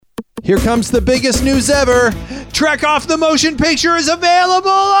Here comes the biggest news ever. Trek Off the Motion Picture is available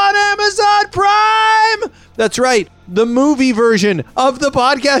on Amazon Prime. That's right. The movie version of the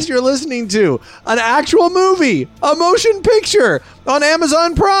podcast you're listening to. An actual movie. A motion picture on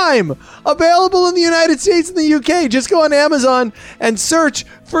Amazon Prime. Available in the United States and the UK. Just go on Amazon and search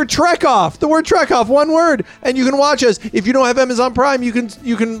for Trek Off. The word Trek Off, one word. And you can watch us. If you don't have Amazon Prime, you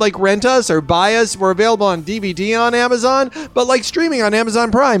can like rent us or buy us. We're available on DVD on Amazon, but like streaming on Amazon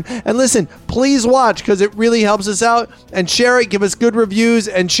Prime. And listen, please watch because it really helps us out. And share it. Give us good reviews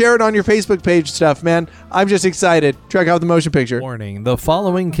and share it on your Facebook page stuff, man. I'm just excited. Trek Off the Motion Picture. Warning, the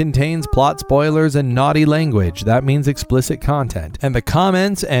following contains plot spoilers and naughty language. That means explicit content. And the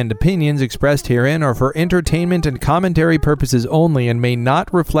comments and opinions expressed herein are for entertainment and commentary purposes only and may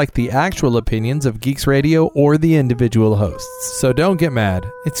not reflect the actual opinions of Geeks Radio or the individual hosts. So don't get mad.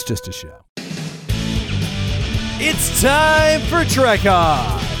 It's just a show. It's time for Trek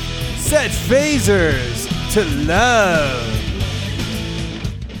Off. Set phasers to love.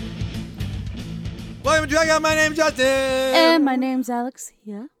 Welcome to Trek Off. My name's Justin. And my name's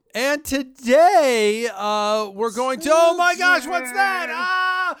Alexia. And today, we're going to... Oh my gosh, what's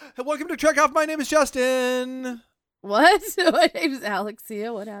that? Welcome to Trek Off. My name is Justin. What? My name's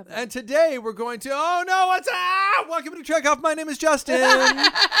Alexia. What happened? And today, we're going to... Oh no, what's that? Welcome to Trek Off. My name is Justin.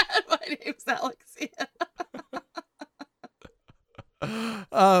 My name's Alexia.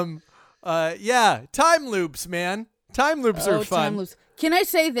 Yeah, time loops, man. Time loops are fun. Time loops. Can I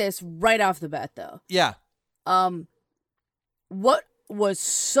say this right off the bat, though? Yeah. What was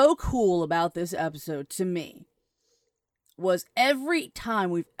so cool about this episode to me was every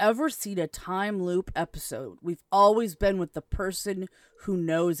time we've ever seen a time loop episode, we've always been with the person who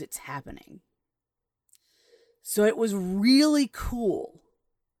knows it's happening. So it was really cool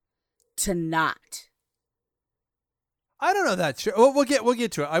to not. I don't know that's true. Well, we'll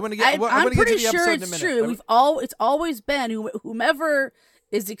get to it. I'm pretty sure it's true. It's always been whomever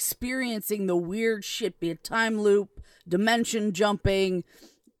is experiencing the weird shit, be it time loop, dimension jumping,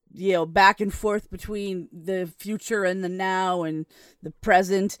 back and forth between the future and the now and the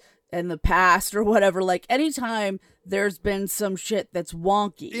present and the past or whatever. Like anytime there's been some shit that's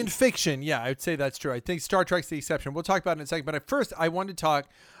wonky in fiction, yeah, I would say that's true. I think Star Trek's the exception. We'll talk about it in a second. But at first, I want to talk.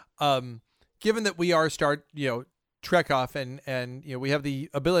 Given that we are Trek Off and we have the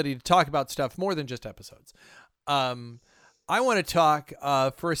ability to talk about stuff more than just episodes. I want to talk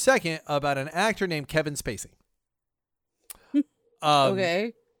for a second about an actor named Kevin Spacey.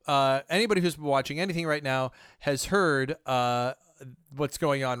 Okay. Anybody who's been watching anything right now has heard what's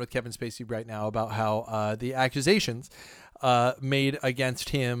going on with Kevin Spacey right now about how the accusations made against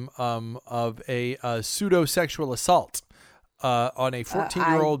him of a pseudo-sexual assault on a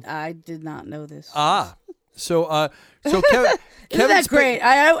 14-year-old. I did not know this. So Kevin, isn't that great?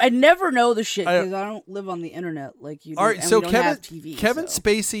 I never know the shit because I don't live on the internet like you do. All right, so we don't have TV, Kevin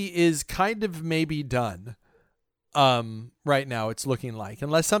Spacey is kind of maybe done. Right now, it's looking like,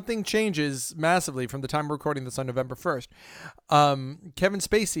 unless something changes massively from the time we're recording this on November 1st. Kevin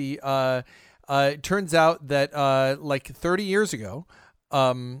Spacey, turns out that like 30 years ago,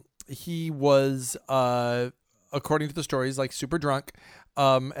 he was according to the stories, like super drunk.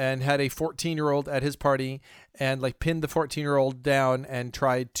 And had a 14-year-old at his party and like pinned the 14-year-old down and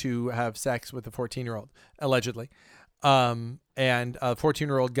tried to have sex with the 14-year-old, allegedly. And a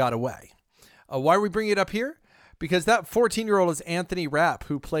 14-year-old got away. Why are we bringing it up here? Because that 14-year-old is Anthony Rapp,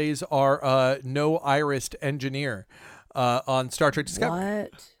 who plays our no-irised engineer on Star Trek Discovery.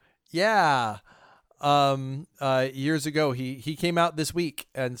 What? Yeah. Years ago, he came out this week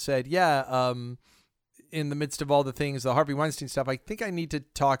and said, in the midst of all the things, the Harvey Weinstein stuff, I think I need to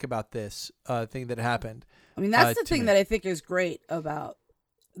talk about this thing that happened. I mean, that's the thing that I think is great about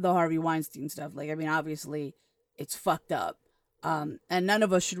the Harvey Weinstein stuff. Like, I mean, obviously, it's fucked up. And none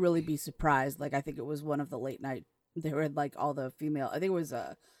of us should really be surprised. Like, I think it was one of the late night, they were like all the female, I think it was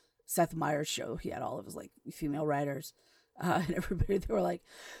Seth Meyers' show. He had all of his like female writers. And everybody, they were like,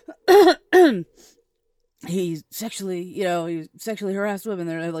 he sexually harassed women.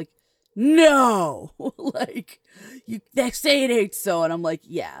 They're like, no, like that say it ain't so. And I'm like,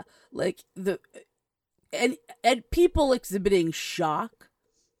 yeah, like and people exhibiting shock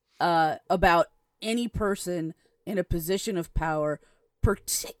about any person in a position of power,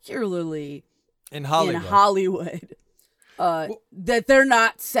 particularly in Hollywood, that they're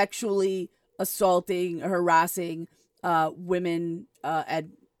not sexually assaulting, harassing women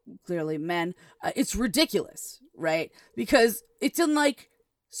and clearly men. It's ridiculous, right? Because it's in like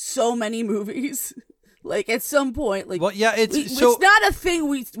so many movies. Like at some point, like, well, yeah, it's not a thing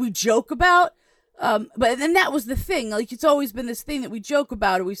we joke about. But then that was the thing. Like, it's always been this thing that we joke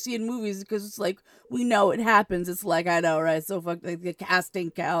about or we see in movies because it's like, we know it happens. It's like, I know, right? So fuck, like the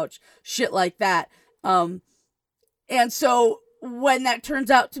casting couch, shit like that. And so when that turns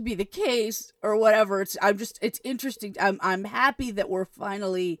out to be the case or whatever, it's interesting. I'm happy that we're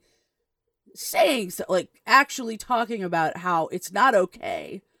finally saying so, like actually talking about how it's not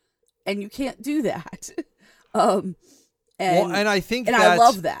okay and you can't do that. And I think I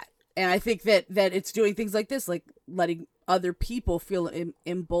love that. And I think that it's doing things like this, like letting other people feel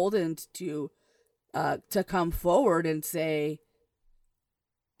emboldened to come forward and say,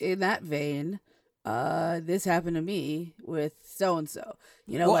 in that vein, this happened to me with so and so.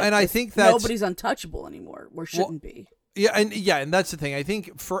 You know, and I think that nobody's untouchable anymore, or shouldn't be. Yeah, and that's the thing. I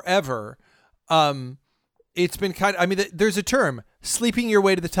think forever, it's been kind of. I mean, there's a term, sleeping your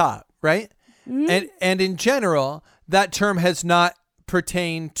way to the top, right? Mm-hmm. And in general, that term has not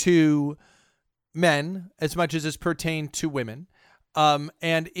pertained to men as much as it's pertained to women,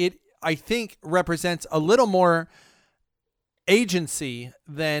 and it, I think, represents a little more agency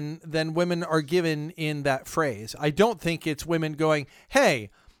than women are given in that phrase. I don't think it's women going, "Hey,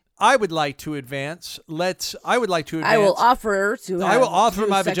 I would like to advance. I would like to advance. I will offer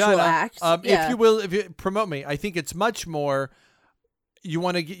my vagina. Act. If you promote me." I think it's much more. You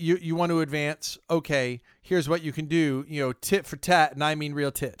want to advance. Okay, here's what you can do. You know, tit for tat, and I mean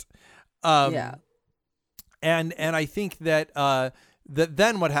real tit. And I think that that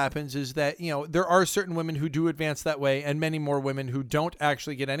then what happens is that, you know, there are certain women who do advance that way, and many more women who don't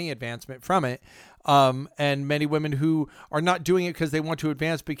actually get any advancement from it. And many women who are not doing it because they want to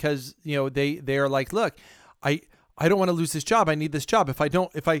advance because, you know, they are like, look, I don't want to lose this job. I need this job. If I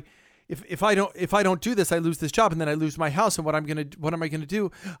don't do this, I lose this job, and then I lose my house. And what am I gonna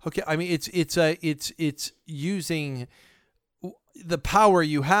do? Okay, I mean, it's using the power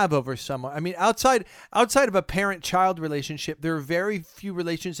you have over someone. I mean, outside of a parent-child relationship, there are very few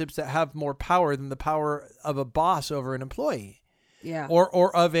relationships that have more power than the power of a boss over an employee. Yeah.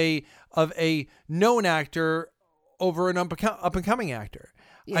 Or of a known actor over an up and coming actor.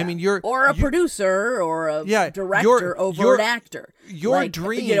 Yeah. I mean, or a producer or a director over an actor. Your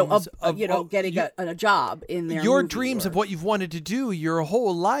dreams, getting a job in their your dreams of what you've wanted to do your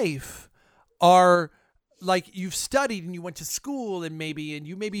whole life are like, you've studied and you went to school and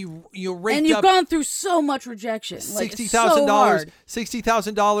you raked and you've up gone through so much rejection,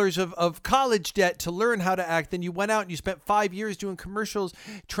 $60,000 of college debt to learn how to act. Then you went out and you spent 5 years doing commercials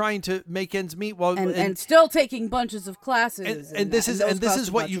trying to make ends meet, and still taking bunches of classes. And this is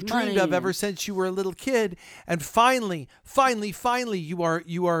what you've dreamed of ever since you were a little kid. And finally,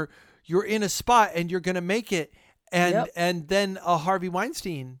 you're in a spot and you're going to make it. And then a Harvey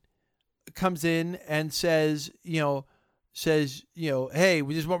Weinstein comes in and says, hey, this is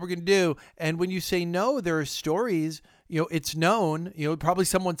what we're going to do. And when you say no, there are stories, it's known, probably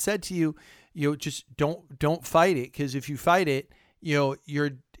someone said to you, just don't fight it. Cause if you fight it, you're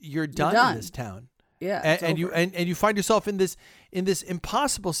done in this town. Yeah. And you find yourself in this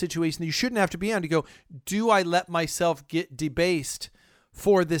impossible situation that you shouldn't have to be on, to go, do I let myself get debased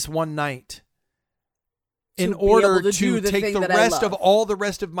for this one night? In order to take the rest of all the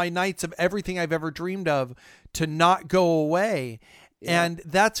rest of my nights of everything I've ever dreamed of to not go away. Yeah. And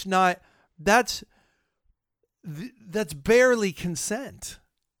that's barely consent.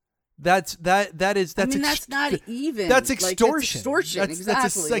 That's not even. That's extortion. That's extortion.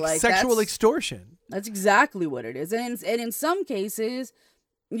 Exactly. That's sexual extortion. That's exactly what it is. And in some cases,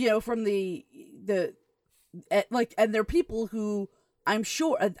 from and there are people who, I'm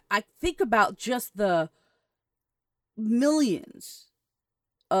sure, I think about just the millions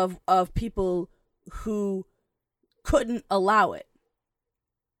of people who couldn't allow it,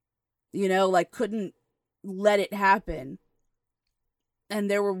 couldn't let it happen, and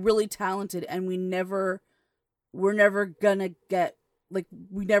they were really talented, and we never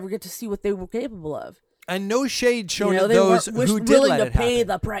get to see what they were capable of. And no shade shown at those who did let it happen. Pay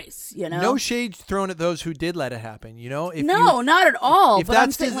the price, No shade thrown at those who did let it happen. Not at all. If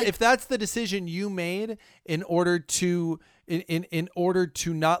that's the decision you made in order to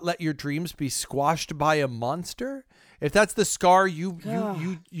not let your dreams be squashed by a monster, if that's the scar you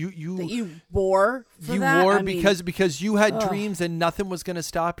bore, because you had dreams and nothing was going to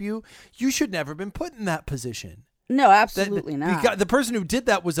stop you, you should never have been put in that position. No, absolutely not. The person who did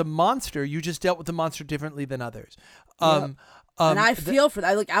that was a monster. You just dealt with the monster differently than others. And I feel for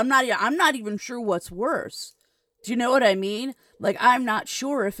that. Like, I'm not even sure what's worse. Do you know what I mean? Like, I'm not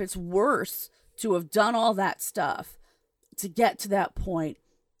sure if it's worse to have done all that stuff to get to that point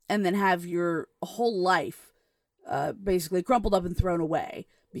and then have your whole life basically crumpled up and thrown away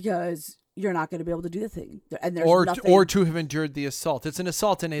because you're not going to be able to do the thing. And there's or nothing, or to have endured the assault. It's an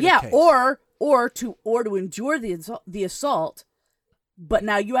assaultinated case. or to endure the assault, but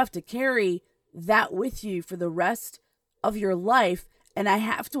now you have to carry that with you for the rest of your life. And I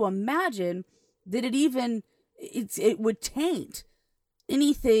have to imagine that it would taint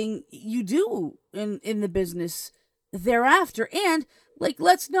anything you do in the business thereafter. And like,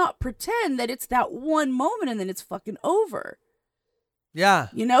 let's not pretend that it's that one moment and then it's fucking over. Yeah.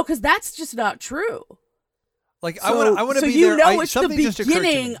 You know, because that's just not true. Like, So, I want to be you there. know, it's the something just occurred to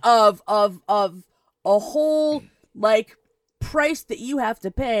beginning me. of a whole like price that you have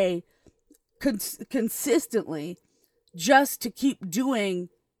to pay consistently just to keep doing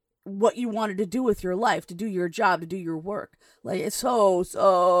what you wanted to do with your life, to do your job, to do your work. Like, it's so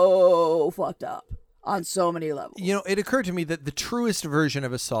fucked up on so many levels. You know, it occurred to me that the truest version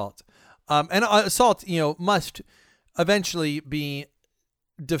of assault, and assault, you know, must eventually be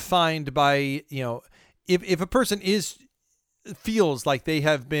defined by, you know, if a person feels like they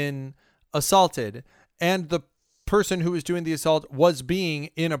have been assaulted and the person who was doing the assault was being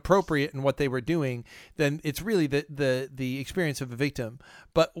inappropriate in what they were doing, then it's really the experience of a victim.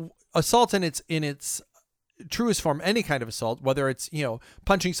 But assault in its truest form, any kind of assault, whether it's, you know,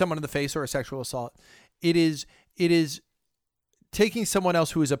 punching someone in the face or a sexual assault, it is taking someone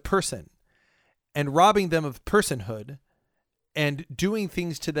else who is a person and robbing them of personhood and doing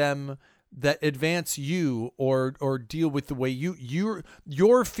things to them that advance you or deal with the way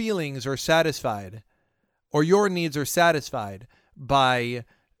your feelings are satisfied or your needs are satisfied by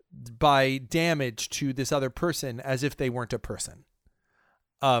damage to this other person as if they weren't a person.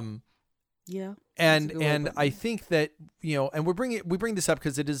 Yeah. And I think that, you know, and we bring this up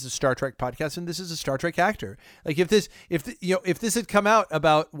because it is a Star Trek podcast and this is a Star Trek actor. Like if this had come out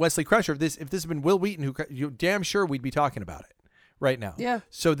about Wesley Crusher, if this had been Will Wheaton, you're damn sure we'd be talking about it right now. Yeah.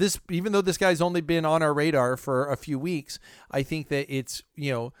 So this, even though this guy's only been on our radar for a few weeks, I think that it's,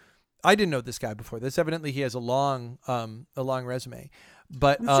 you know, I didn't know this guy before this. Evidently he has a long resume,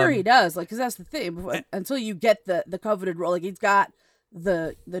 but I'm sure he does. Like, cause that's the thing. Until you get the coveted role, like he's got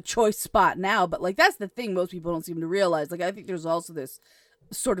the choice spot now, but like that's the thing most people don't seem to realize. Like, I think there's also this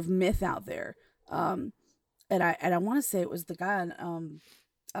sort of myth out there, and I want to say it was the guy on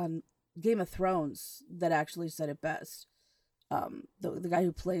Game of Thrones that actually said it best. The guy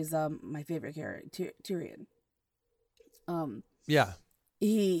who plays my favorite character, Tyrion. Yeah.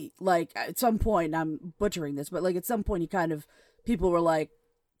 He, like, at some point, and I'm butchering this, but like at some point, people were like,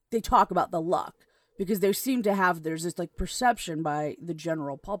 they talk about the luck. Because there's this like perception by the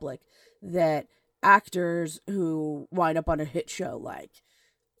general public that actors who wind up on a hit show like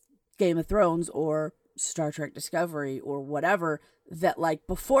Game of Thrones or Star Trek Discovery or whatever, that like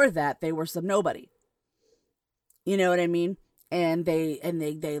before that they were some nobody. You know what I mean? And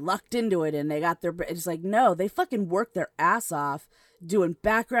they lucked into it and they got their, it's like, no, they fucking worked their ass off doing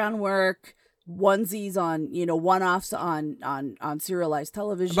background work, onesies on, you know, one-offs on serialized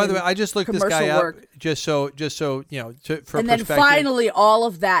television. By the way, I just looked this guy up just so you know, for and then perspective. finally all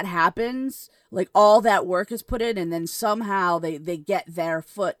of that happens, like all that work is put in, and then somehow they get their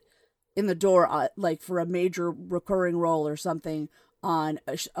foot in the door, like for a major recurring role or something on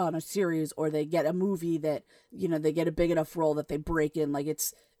a series, or they get a movie that, you know, they get a big enough role that they break in. Like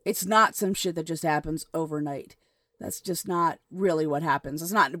it's not some shit that just happens overnight. That's just not really what happens.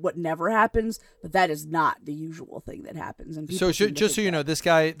 It's not what never happens, but that is not the usual thing that happens. And so just so you know, this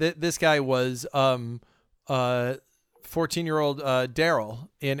guy was 14-year-old Daryl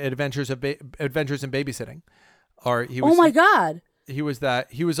in Adventures in Babysitting, or he was. Oh my God. He was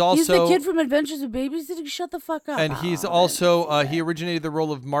that. He was also. He's the kid from Adventures in Babysitting. Shut the fuck up. And he's also he originated the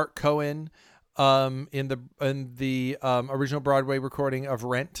role of Mark Cohen in the original Broadway recording of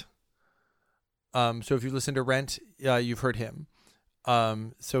Rent. So if you listen to Rent, you've heard him.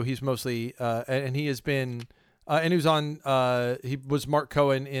 So he's mostly and he has been and he was on he was Mark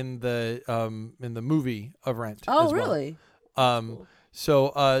Cohen in the movie of Rent. Oh, as well. really? Cool.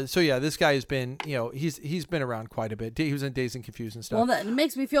 So yeah, this guy has been, you know, he's been around quite a bit. He was in Dazed and Confused and stuff. Well, that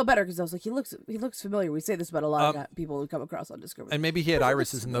makes me feel better because I was like, he looks familiar. We say this about a lot of people who come across on Discovery. And maybe he had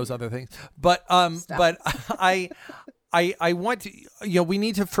irises and those other things. But I want to, you know, we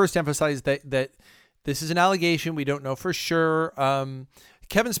need to first emphasize that this is an allegation. We don't know for sure.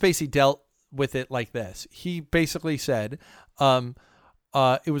 Kevin Spacey dealt with it like this. He basically said,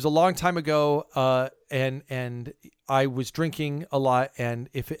 it was a long time ago, and I was drinking a lot, and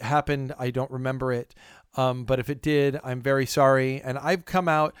if it happened, I don't remember it. But if it did, I'm very sorry. And I've come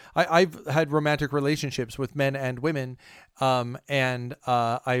out, I've had romantic relationships with men and women, and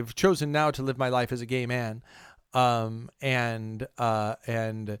I've chosen now to live my life as a gay man. and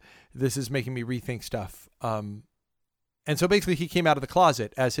this is making me rethink stuff. And so basically he came out of the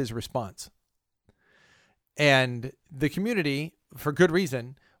closet as his response. And the community, for good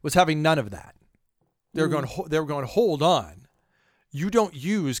reason, was having none of that. They were going, hold on. You don't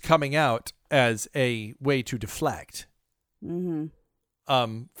use coming out as a way to deflect from,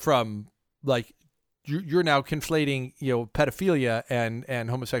 like, you're now conflating, pedophilia and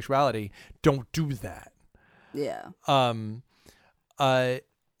homosexuality. Don't do that. Yeah.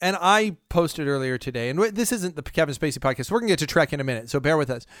 And I posted earlier today, and this isn't the Kevin Spacey podcast. We're going to get to Trek in a minute, so bear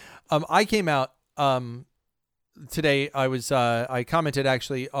with us. I came out today. I commented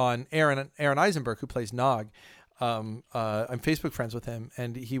actually on Aaron Eisenberg, who plays Nog. I'm Facebook friends with him,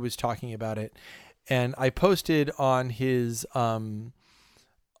 and he was talking about it. And I posted on his on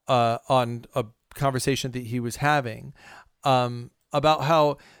a conversation that he was having about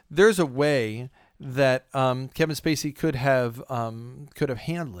how there's a way that Kevin Spacey could have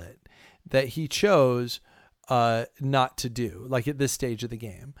handled it that he chose not to do, like at this stage of the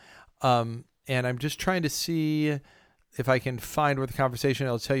game. And I'm just trying to see if I can find where the conversation.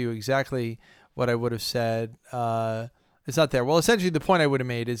 I'll tell you exactly what I would have said. It's not there. Well, essentially, the point I would have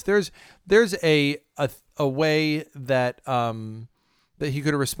made is there's a way that that he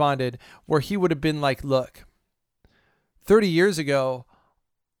could have responded where he would have been like, look, 30 years ago,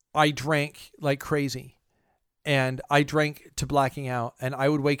 I drank like crazy, and I drank to blacking out, and I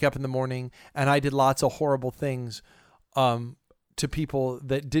would wake up in the morning and I did lots of horrible things to people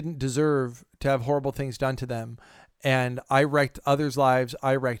that didn't deserve to have horrible things done to them. And I wrecked others' lives.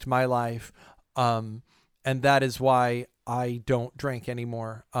 I wrecked my life. And that is why I don't drink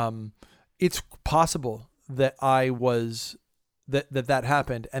anymore. It's possible that that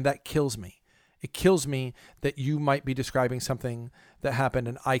happened, and that kills me. It kills me that you might be describing something that happened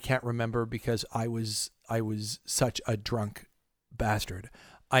and I can't remember because I was such a drunk bastard.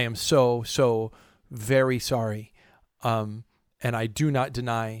 I am so very sorry. And I do not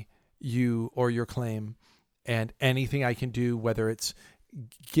deny you or your claim, and anything I can do, whether it's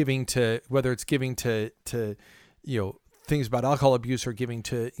giving to things about alcohol abuse or giving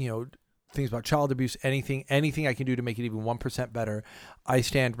to, things about child abuse, anything I can do to make it even 1% better, I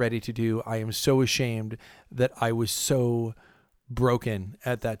stand ready to do. I am so ashamed that I was so broken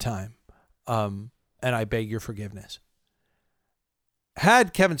at that time. And I beg your forgiveness.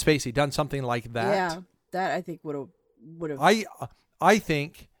 Had Kevin Spacey done something like that, yeah, that I think would have. I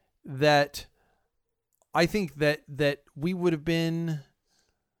think that we would have been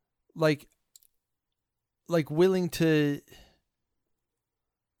like willing to.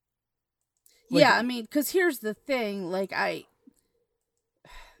 Yeah, I mean, because here's the thing,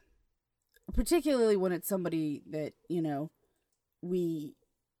 particularly when it's somebody that, we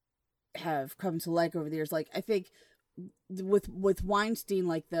have come to like over the years, like, I think with Weinstein,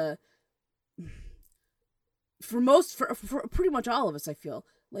 like, for pretty much all of us, I feel,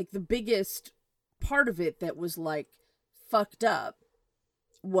 like, the biggest part of it that was, like, fucked up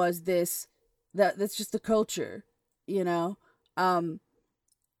was that's just the culture,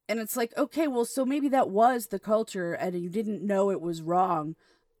 and it's like, okay, well, so maybe that was the culture and you didn't know it was wrong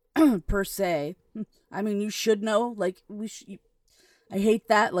per se. I mean, you should know, like, I hate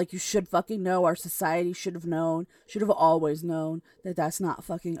that. Like, you should fucking know. Our society should have always known that that's not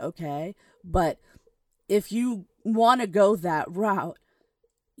fucking okay. But if you want to go that route,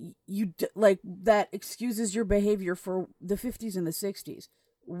 that excuses your behavior for the 50s and the 60s.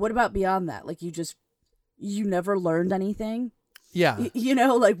 What about beyond that? Like, you never learned anything? Yeah.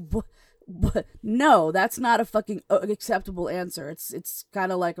 But no, that's not a fucking acceptable answer. It's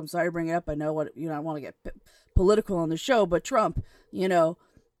kind of like, I'm sorry to bring it up. I know I don't want to get political on the show, but Trump, it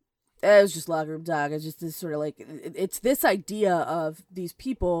was just locker room talk. It's just this sort of like, it's this idea of these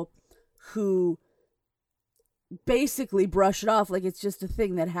people who basically brush it off like it's just a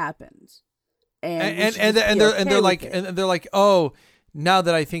thing that happens. And they're like, oh, now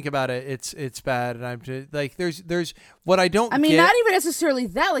that I think about it, it's bad, and I'm just like, there's what I don't. I mean, get. Not even necessarily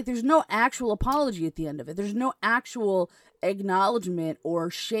that. Like, there's no actual apology at the end of it. There's no actual acknowledgement or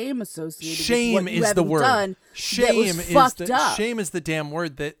shame associated. Shame with what you is the word. Done shame is fucked up. Shame is the damn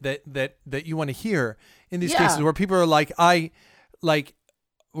word that you want to hear in these cases where people are like, where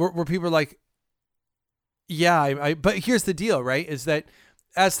people are like, yeah, but here's the deal, right? Is that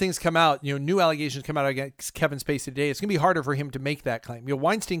as things come out, new allegations come out against Kevin Spacey today, it's going to be harder for him to make that claim.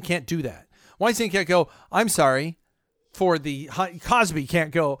 Weinstein can't do that. Weinstein can't go, I'm sorry for Cosby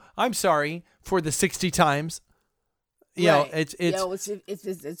can't go, I'm sorry for the 60 times.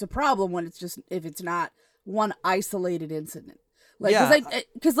 It's a problem when if it's not one isolated incident. Like,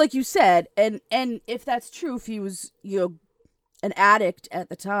 because like you said, and if that's true, if he was, an addict at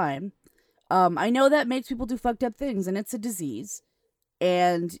the time, I know that makes people do fucked up things, and it's a disease.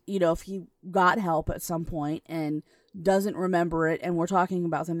 And, if he got help at some point and doesn't remember it, and we're talking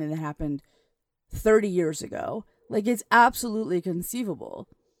about something that happened 30 years ago, like, it's absolutely conceivable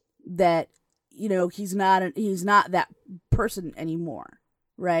that, he's not that person anymore,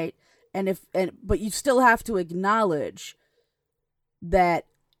 right? But you still have to acknowledge that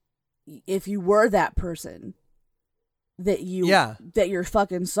if you were that person, that you're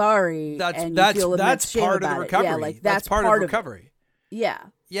fucking sorry, and you feel that's part of the recovery. Yeah, like that's part of recovery. Yeah,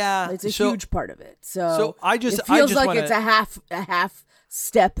 it's a huge part of it. So it feels like it's a half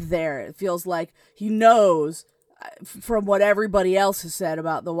step there. It feels like he knows from what everybody else has said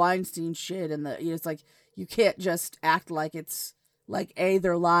about the Weinstein shit, and it's like you can't just act like it's like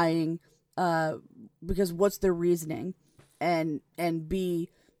they're lying, because what's their reasoning, and B,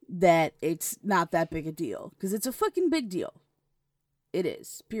 that it's not that big a deal, because it's a fucking big deal. It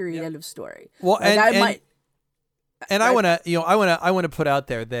is. Period. Yep. End of story. Well, like I want to put out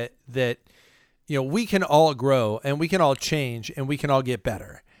there that we can all grow, and we can all change, and we can all get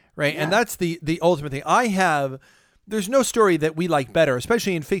better, right? Yeah. And that's the ultimate thing. There's no story that we like better,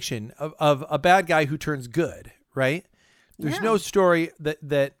 especially in fiction, of a bad guy who turns good, right? There's no story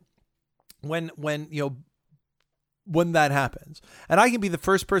that when that happens. And I can be the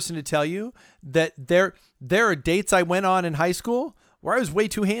first person to tell you that there are dates I went on in high school where I was way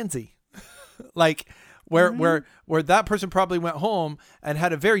too handsy. Like where that person probably went home and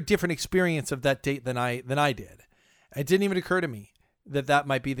had a very different experience of that date than I did. It didn't even occur to me that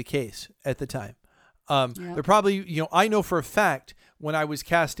might be the case at the time. They're probably, I know for a fact when I was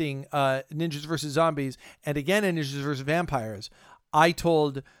casting Ninjas vs. Zombies and again in Ninjas vs. Vampires, I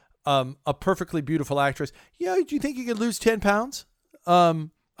told a perfectly beautiful actress, do you think you could lose 10 pounds?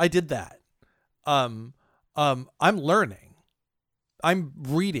 I did that. I'm learning. I'm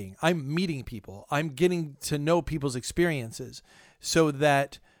reading. I'm meeting people. I'm getting to know people's experiences so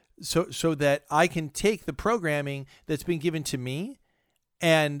that I can take the programming that's been given to me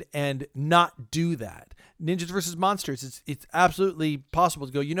and not do that. Ninjas versus Monsters, it's absolutely possible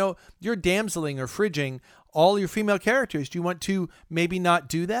to go, you're damseling or fridging all your female characters. Do you want to maybe not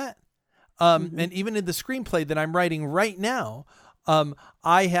do that? And even in the screenplay that I'm writing right now,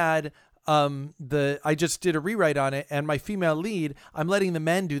 I had I just did a rewrite on it, and my female lead, I'm letting the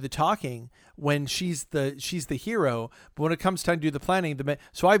men do the talking when she's the hero, but when it comes time to do the planning, the men.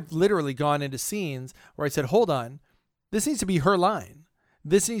 So I've literally gone into scenes where I said, hold on, this needs to be her line.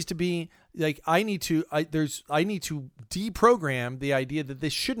 This needs to be like, I need to deprogram the idea that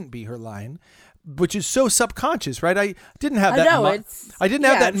this shouldn't be her line, which is so subconscious, right? I didn't have that. I didn't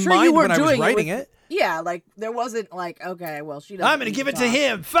have that in mind when I was writing it. Yeah, like there wasn't like, okay, well, she doesn't. I'm gonna give it to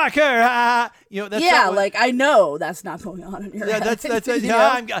him. Fuck her. That's I know that's not going on in your head. That's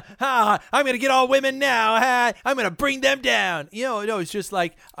I'm gonna get all women now. I'm gonna bring them down. No, it's just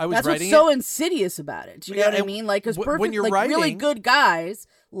like I was writing. That's what's so insidious about it. Do you know what I mean? Like, because when you're writing, really good guys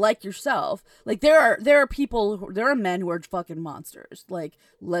like yourself, like there are men who are fucking monsters. Like,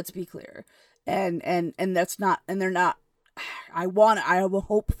 let's be clear, and that's not, and they're not. I am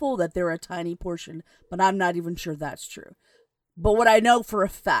hopeful that they're a tiny portion, but I'm not even sure that's true. But what I know for a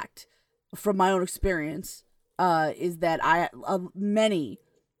fact from my own experience is that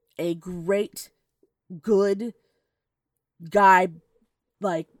a great, good guy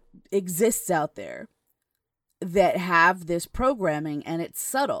like exists out there that have this programming, and it's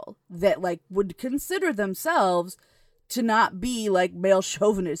subtle, that like would consider themselves to not be like male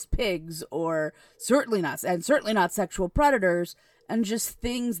chauvinist pigs, or certainly not sexual predators, and just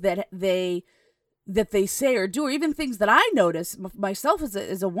things that they say or do, or even things that I notice myself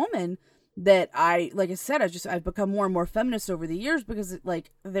as a woman, that I've become more and more feminist over the years, because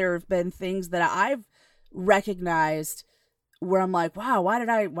like there have been things that I've recognized where I'm like, wow, why did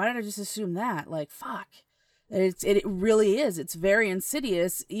I just assume that? Like, fuck. It really is. It's very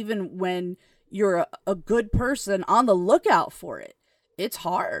insidious, even when you're a good person on the lookout for it. It's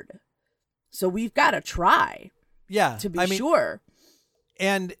hard. So we've got to try. Yeah. To be sure.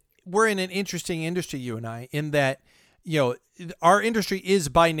 And we're in an interesting industry, you and I, in that, our industry is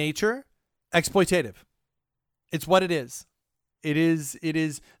by nature exploitative. It's what it is. It is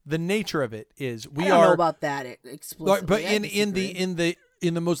the nature of it is. I don't know about that explicitly. But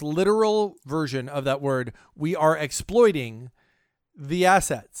in the most literal version of that word, we are exploiting the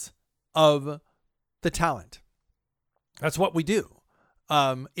assets of the talent. That's what we do.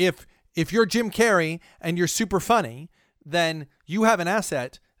 If you're Jim Carrey and you're super funny, then you have an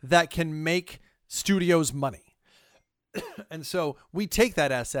asset that can make studios money. And so we take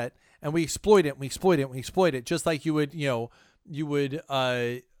that asset and we exploit it, and we exploit it, and we exploit it, just like you would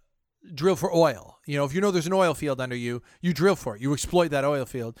drill for oil. If you know there's an oil field under you, you drill for it. You exploit that oil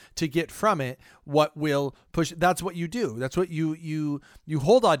field to get from it what will push. That's what you do. That's what you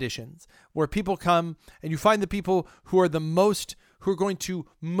hold auditions where people come and you find the people who are going to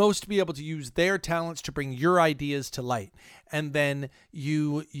most be able to use their talents to bring your ideas to light. And then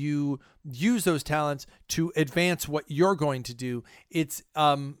you use those talents to advance what you're going to do. It's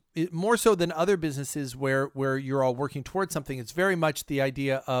more so than other businesses where you're all working towards something. It's very much the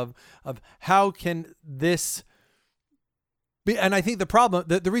idea of how can this be. And I think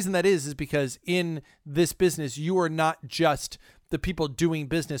the reason that is because in this business, you are not just the people doing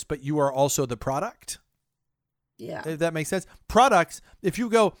business, but you are also the product. Yeah. If that makes sense. Products, if you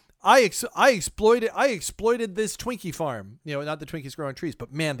go, I exploited this Twinkie farm. Not the Twinkies grow on trees,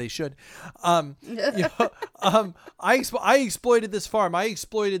 but man, they should. I exploited this farm. I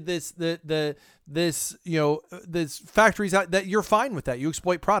exploited this factories out that you're fine with that. You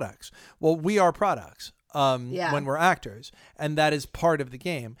exploit products. Well, we are products when we're actors, and that is part of the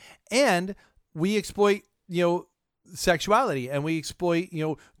game. And we exploit, sexuality, and we exploit,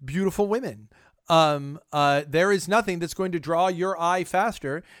 beautiful women. There is nothing that's going to draw your eye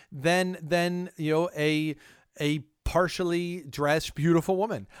faster than a partially dressed beautiful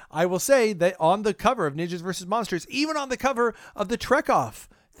woman. I will say that on the cover of Ninjas vs. Monsters, even on the cover of the Trek Off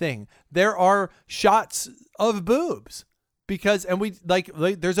thing, there are shots of boobs and we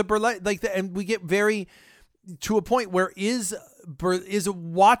there's a burlesque and we get very to a point where is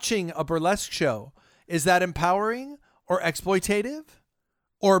watching a burlesque show, is that empowering or exploitative?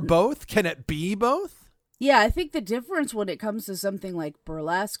 Or both? Can it be both? Yeah, I think the difference when it comes to something like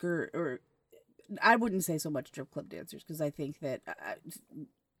burlesque or I wouldn't say so much strip club dancers, because I think that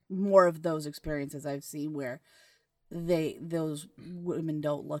more of those experiences I've seen where those women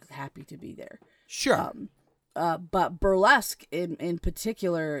don't look happy to be there. Sure. But burlesque in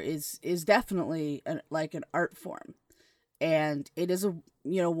particular is definitely like an art form, and it is a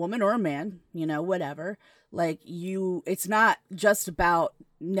woman or a man, whatever. Like it's not just about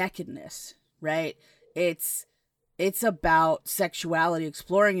nakedness, right? It's about sexuality,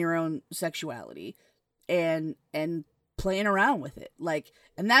 exploring your own sexuality and playing around with it.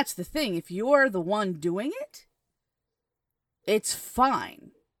 And that's the thing. If you're the one doing it, it's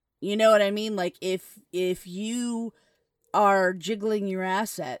fine. You know what I mean? Like if you are jiggling your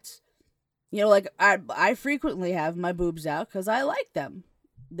assets, I frequently have my boobs out because I like them.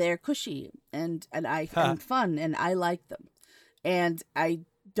 They're cushy and fun, and I like them. And I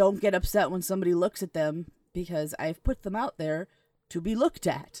don't get upset when somebody looks at them because I've put them out there to be looked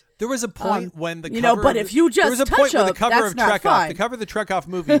at. There was a point when the cover but if you just there was a point when the cover that's of not Trek fine. Off, the cover of the Trek Off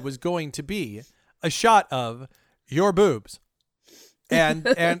movie was going to be a shot of your boobs and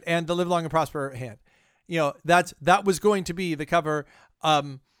the Live Long and Prosper hand. That was going to be the cover.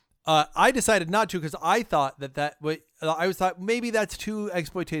 I decided not to because I thought I thought maybe that's too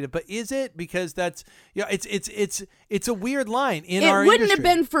exploitative, but is it? Because that's it's a weird line in our industry. It wouldn't have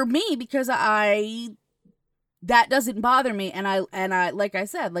been for me because that doesn't bother me, and I like I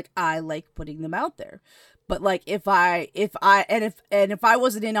said, I like putting them out there. But if I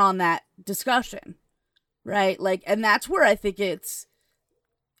wasn't in on that discussion, right? And that's where I think it's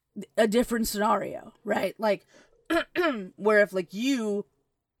a different scenario, right? Where if you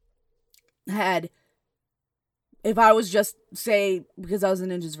if I was just, say, because I was in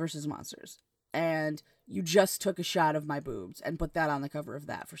Ninjas vs. Monsters, and you just took a shot of my boobs and put that on the cover of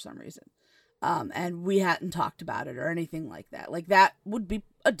that for some reason, and we hadn't talked about it or anything like that, that would be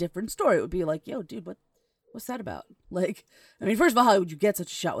a different story. It would be like, yo, dude, what's that about? First of all, how would you get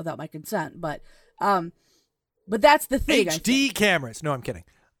such a shot without my consent? But that's the thing. HD cameras. No, I'm kidding.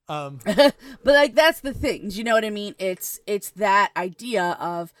 But that's the thing. Do you know what I mean? It's that idea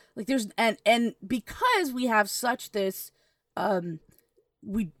of there's and because we have such this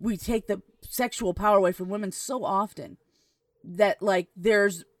we take the sexual power away from women so often that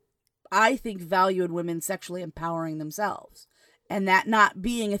there's, I think, value in women sexually empowering themselves, and that not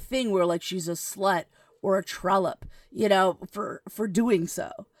being a thing where she's a slut or a trollop, for doing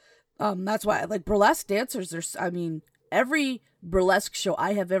so. That's why burlesque dancers, every burlesque show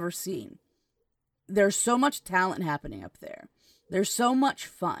I have ever seen, there's so much talent happening up there. There's so much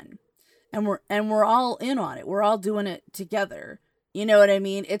fun, and we're all in on it. We're all doing it together. You know what I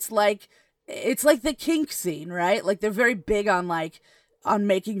mean? It's like the kink scene, right? They're very big on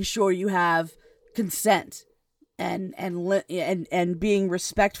making sure you have consent and being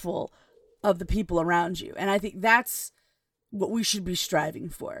respectful of the people around you. And I think that's what we should be striving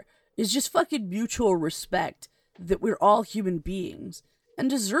for, is just fucking mutual respect. that we're all human beings and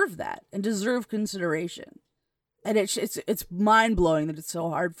deserve that and deserve consideration. And it's mind-blowing that it's so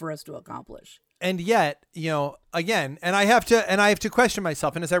hard for us to accomplish. And yet, again, and I have to question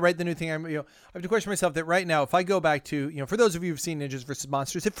myself. And as I write the new thing, I have to question myself that right now, if I go back to, for those of you who've seen Ninjas vs.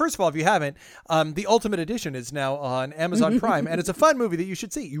 Monsters, first of all, if you haven't, the Ultimate Edition is now on Amazon Prime, and it's a fun movie that you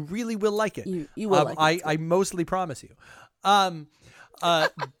should see. You really will like it. You will like it. I mostly promise you.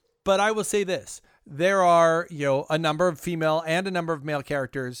 But I will say this. There are, a number of female and a number of male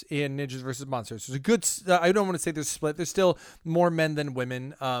characters in Ninjas vs. Monsters. There's a good, I don't want to say there's a split. There's still more men than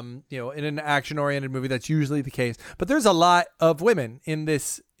women, in an action-oriented movie. That's usually the case. But there's a lot of women in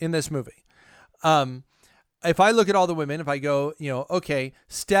this movie. If I look at all the women, if I go, okay,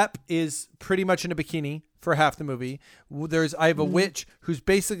 Step is pretty much in a bikini for half the movie. I have a witch who's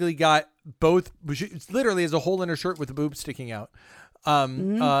basically got both, literally has a hole in her shirt with the boobs sticking out.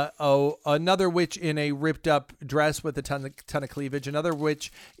 Another witch in a ripped up dress with a ton of cleavage, another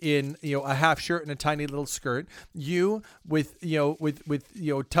witch in a half shirt and a tiny little skirt, you with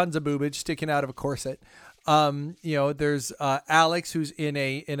tons of boobage sticking out of a corset. There's Alex, who's in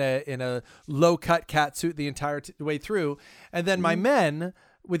a low cut cat suit the entire way through, and then my men,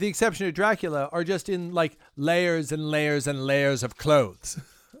 with the exception of Dracula, are just in like layers and layers and layers of clothes.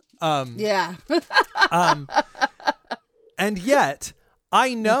 Yeah. And yet,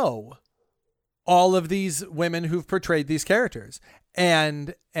 I know all of these women who've portrayed these characters.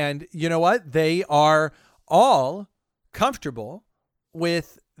 And you know what? They are all comfortable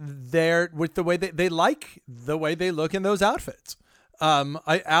with the way they like the way they look in those outfits.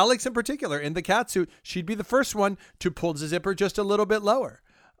 Alex in particular, in the catsuit, she'd be the first one to pull the zipper just a little bit lower.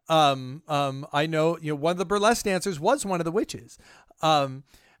 I know, one of the burlesque dancers was one of the witches.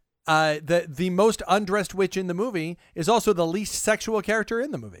 The most undressed witch in the movie is also the least sexual character in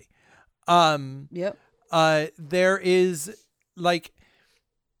the movie. Yep. There is like,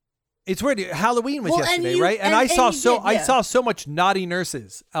 it's weird. Halloween was yesterday, and right? And I saw so much naughty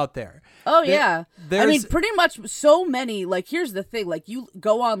nurses out there. Oh yeah. I mean, pretty much so many. Like, here's the thing: like, you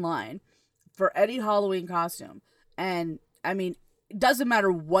go online for any Halloween costume, and I mean, it doesn't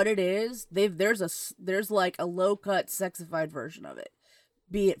matter what it is. There's like a low cut, sexified version of it.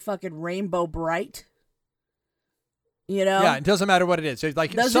 Be it fucking Rainbow Bright, Yeah, it doesn't matter what it is. It's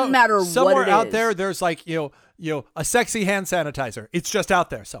like doesn't matter what it is. Somewhere out there, there's like a sexy hand sanitizer. It's just out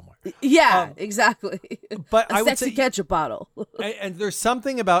there somewhere. Yeah, exactly. But I would say ketchup bottle. and there's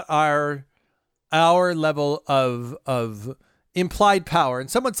something about our level of implied power. And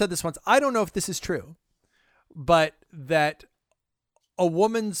someone said this once. I don't know if this is true, but that a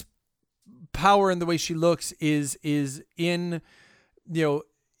woman's power in the way she looks is in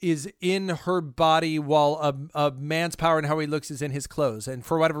her body, while a man's power in how he looks is in his clothes. And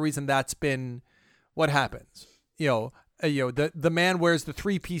for whatever reason, that's been what happens. The man wears the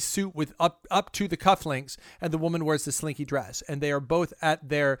 3-piece suit with up to the cufflinks, and the woman wears the slinky dress. And they are both at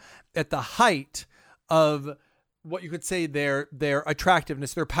the height of what you could say their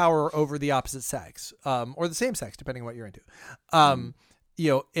attractiveness, their power over the opposite sex, or the same sex, depending on what you're into.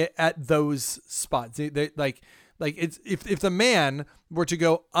 At those spots, like it's if the man were to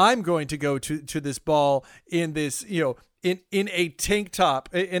go, I'm going to go to this ball in this, in a tank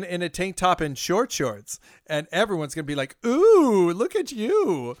top, in a tank top and short shorts, and everyone's going to be like, ooh, look at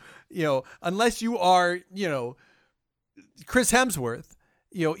you, unless you are, Chris Hemsworth,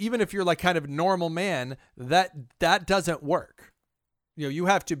 even if you're like kind of normal man, that doesn't work. You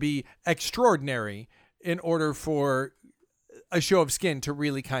have to be extraordinary in order for a show of skin to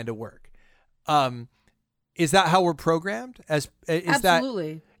really kind of work. Is that how we're programmed?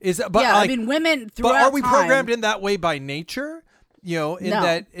 Absolutely. I mean, women throughout. But are we time, programmed in that way by nature?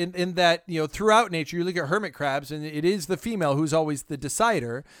 That throughout nature, you look at hermit crabs, and it is the female who's always the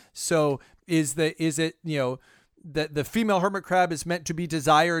decider. So is it that the female hermit crab is meant to be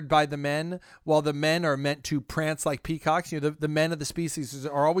desired by the men, while the men are meant to prance like peacocks? The men of the species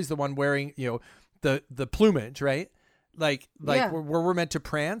are always the one wearing the plumage, right? Where we're meant to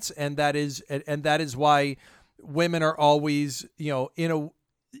prance, and that is why women are always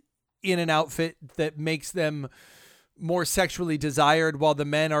in an outfit that makes them more sexually desired, while the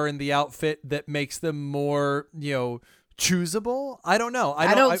men are in the outfit that makes them more choosable. I don't know.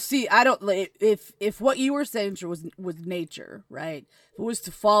 If what you were saying was nature, right? If it was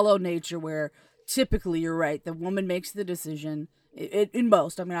to follow nature, where typically you're right, the woman makes the decision. In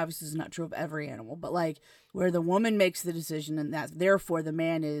most, I mean, obviously it's not true of every animal, but like where the woman makes the decision, and that therefore the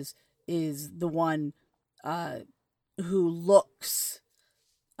man is the one who looks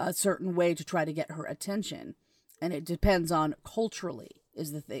a certain way to try to get her attention, and it depends on culturally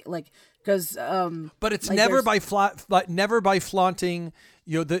is the thing. Like, because but it's like never never by flaunting,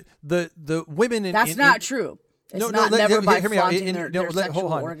 the women in that's not true. It's never by flaunting their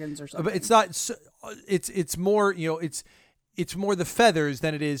sexual organs or something. But it's not. It's more. It's more the feathers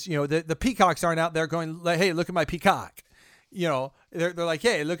than it is. The peacocks aren't out there going, like, "Hey, look at my peacock." They're like,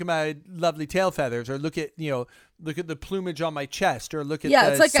 "Hey, look at my lovely tail feathers," or look at the plumage on my chest, or look at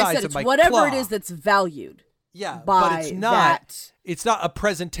it's like size I said, of it's my whatever claw. it is that's valued. Yeah, by but it's not. that, it's not a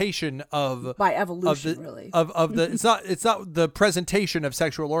presentation of by evolution, really. Of the. It's not the presentation of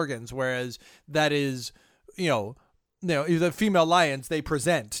sexual organs. Whereas that is, the female lions, they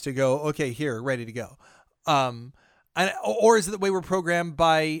present to go, okay, here, ready to go. Or is it the way we're programmed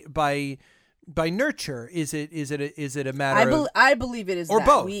by nurture? Is it a matter? I believe it is, or that.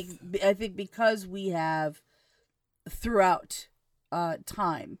 both. I think because we have throughout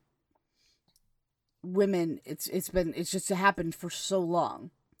time, women, it's just happened for so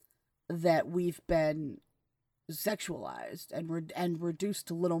long that we've been sexualized and reduced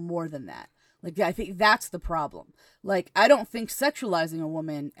to little more than that. Like, I think that's the problem. Like, I don't think sexualizing a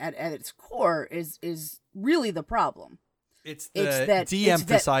woman at its core is really the problem. It's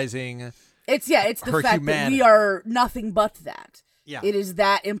de-emphasizing. It's the fact humanity. that we are nothing but that. Yeah. It is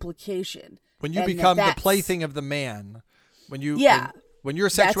that implication. When you become the plaything of the man, when your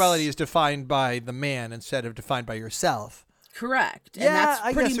sexuality is defined by the man instead of defined by yourself. Correct. Yeah, and that's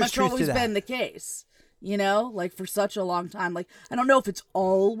I pretty guess much there's truth always to that. been the case. Like for such a long time. Like, I don't know if it's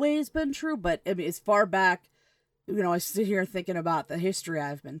always been true, but I mean, as far back, I sit here thinking about the history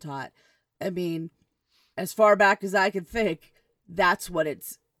I've been taught. I mean, as far back as I can think, that's what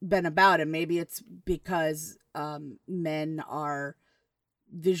it's been about. And maybe it's because men are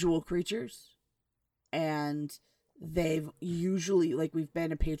visual creatures, and they've usually, like, we've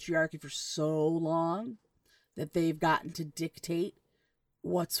been a patriarchy for so long that they've gotten to dictate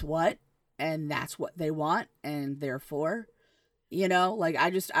what's what, and that's what they want, and therefore, like,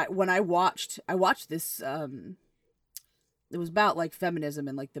 when I watched this, it was about, like, feminism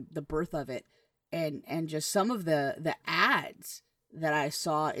and, like, the birth of it, and just some of the ads that I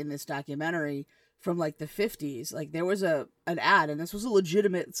saw in this documentary from, like, the 50s. Like, there was an ad, and this was a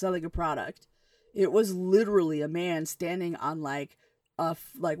legitimate selling a product. It was literally a man standing on, like,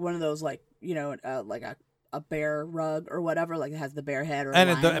 one of those, like, like a bear rug or whatever, like, it has the bear head, or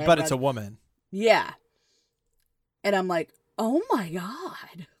but it's a woman. Yeah. And I'm like, oh my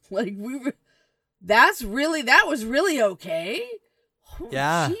God. Like, that was really okay.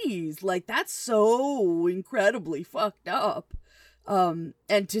 Yeah. Jeez. Like, that's so incredibly fucked up. And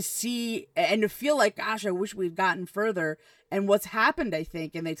to see and to feel like, gosh, I wish we'd gotten further. And what's happened, I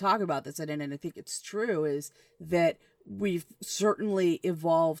think, and they talk about this, and I think it's true, is that we've certainly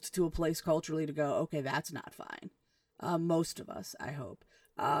evolved to a place culturally to go, okay, that's not fine. Most of us, I hope.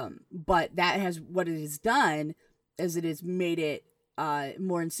 But what it has done is it has made it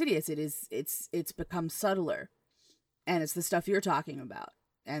more insidious. It's become subtler, and it's the stuff you're talking about,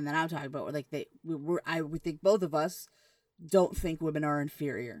 and then I'm talking about, like, I would think both of us don't think women are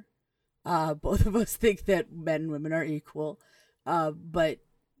inferior. Both of us think that men and women are equal, but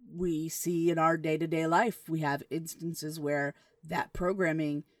we see in our day-to-day life, we have instances where that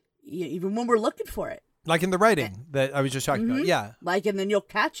programming, even when we're looking for it, like in the writing that I was just talking about. Yeah. Like, and then you'll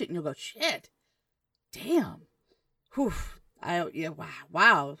catch it and you'll go, shit, damn. Whew.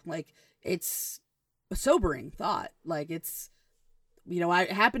 Wow. Like, it's a sobering thought. Like, it's,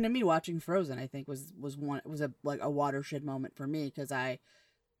 it happened to me watching Frozen, I think was a watershed moment for me. Cause I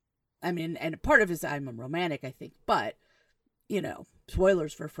mean, and part of it is I'm a romantic, I think, but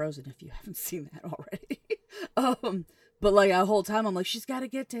spoilers for Frozen if you haven't seen that already. But, like, a whole time I'm like, she's got to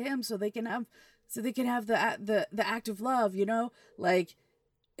get to him so they can have the act of love, like,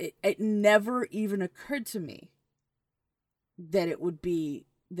 it never even occurred to me that it would be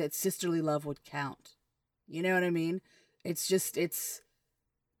that sisterly love would count. You know what I mean? It's just,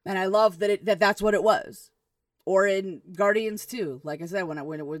 and I love that that's what it was. Or in Guardians 2, like I said, when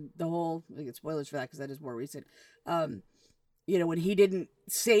the whole, I get spoilers for that because that is more recent. When he didn't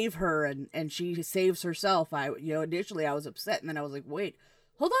save her and she saves herself, initially I was upset, and then I was like, wait,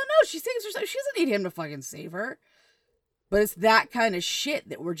 hold on, no, she saves herself. She doesn't need him to fucking save her. But it's that kind of shit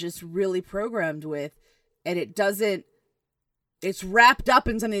that we're just really programmed with, and it's wrapped up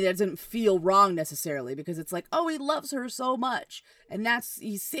in something that doesn't feel wrong necessarily, because it's like, oh, he loves her so much, and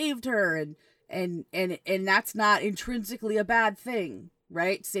he saved her, and that's not intrinsically a bad thing,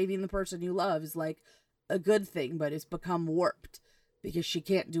 right? Saving the person you love is like a good thing, but it's become warped because she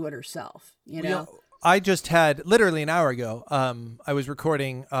can't do it herself, I just had, literally an hour ago, I was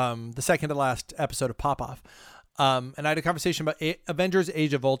recording the second to last episode of Pop Off. And I had a conversation about Avengers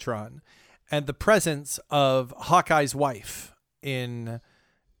Age of Ultron and the presence of Hawkeye's wife in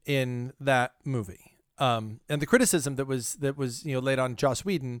that movie. And the criticism that was laid on Joss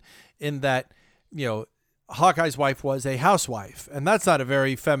Whedon in that, Hawkeye's wife was a housewife, and that's not a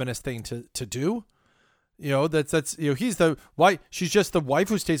very feminist thing to do. That's he's the wife. She's just the wife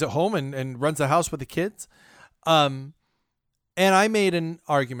who stays at home and runs the house with the kids. And I made an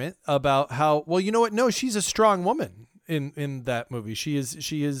argument about how, well, you know what? No, she's a strong woman in that movie. She is,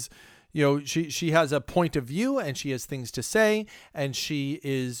 she has a point of view and she has things to say, and she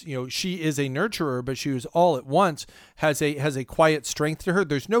is a nurturer, but she was all at once has a quiet strength to her.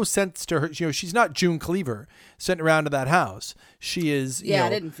 There's no sense to her. She's not June Cleaver sitting around in that house. She is, I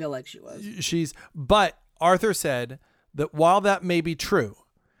didn't feel like she was. But Arthur said that while that may be true,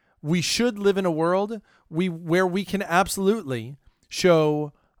 we should live in a world where we can absolutely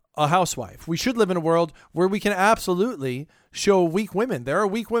show a housewife. We should live in a world where we can absolutely show weak women. There are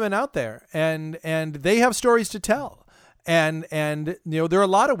weak women out there, and they have stories to tell. And there are a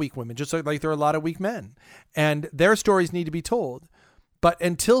lot of weak women, just like there are a lot of weak men, and their stories need to be told. But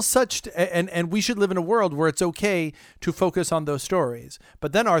until and we should live in a world where it's okay to focus on those stories.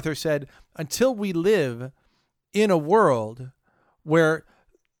 But then Arthur said, until we live in a world where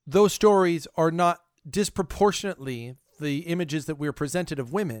those stories are not disproportionately the images that we're presented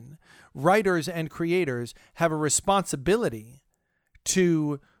of women, writers and creators have a responsibility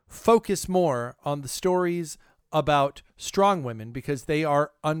to focus more on the stories about strong women because they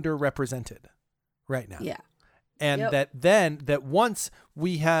are underrepresented right now. Yeah. And Yep. that once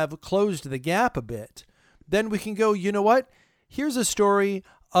we have closed the gap a bit, then we can go, you know what? Here's a story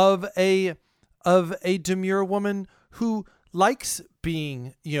of a demure woman who likes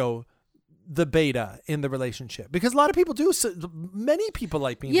being, the beta in the relationship, because a lot of people do. So many people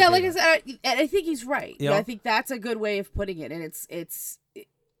like being. Yeah, the like beta. I said, and I think he's right. Yeah. I think that's a good way of putting it. And it's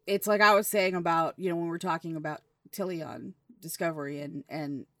like I was saying about, when we're talking about Tilly on Discovery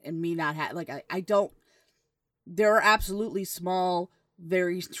and me not I don't. There are absolutely small,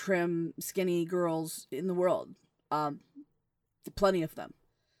 very trim, skinny girls in the world. Plenty of them.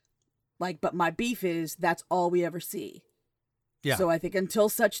 But my beef is that's all we ever see. Yeah. So I think until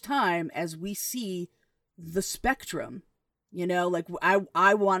such time as we see the spectrum,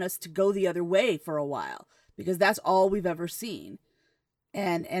 I want us to go the other way for a while, because that's all we've ever seen.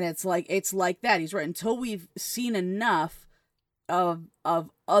 And it's like that. He's right. Until we've seen enough of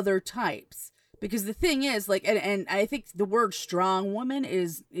other types. Because the thing is, and I think the word strong woman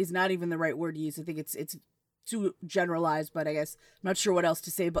is not even the right word to use. I think it's too generalized, but I guess I'm not sure what else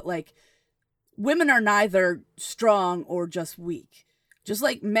to say. But women are neither strong or just weak. Just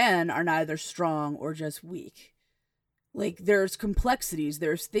like men are neither strong or just weak. There's complexities,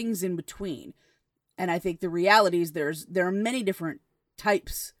 there's things in between. And I think the reality is there are many different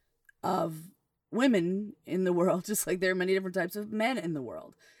types of women in the world, just like there are many different types of men in the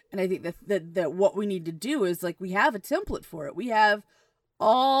world. And I think that what we need to do is we have a template for it. We have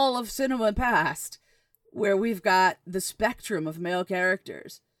all of cinema past where we've got the spectrum of male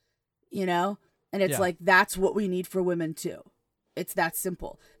characters, and it's Yeah. that's what we need for women too. It's that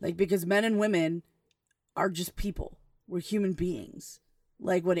simple. Because men and women are just people. We're human beings.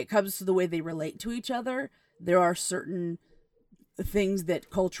 When it comes to the way they relate to each other, there are certain things that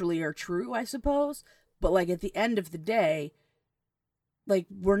culturally are true, I suppose. But at the end of the day,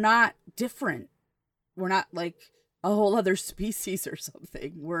 we're not different. We're not a whole other species or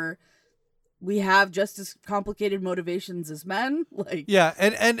something. We have just as complicated motivations as men. Yeah,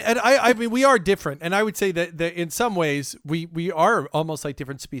 and I mean we are different, and I would say that in some ways we are almost like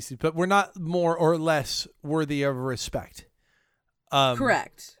different species, but we're not more or less worthy of respect.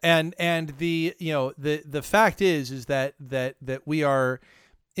 Correct. And the the fact is that we are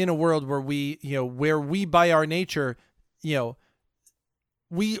in a world where we by our nature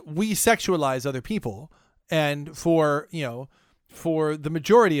we sexualize other people, and for the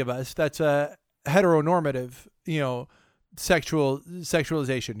majority of us, that's a heteronormative,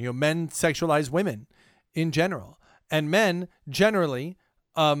 sexualization. Men sexualize women in general, and men generally,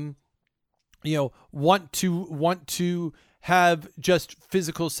 want to have just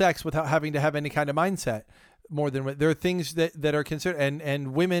physical sex without having to have any kind of mindset. More than there are things that are considered,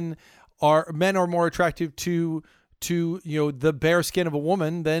 and men are more attractive to the bare skin of a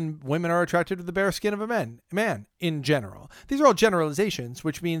woman than women are attracted to the bare skin of a man in general. These are all generalizations,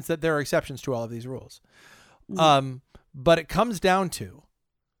 which means that there are exceptions to all of these rules. But it comes down to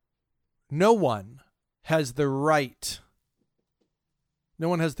no one has the right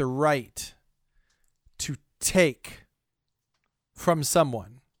to take from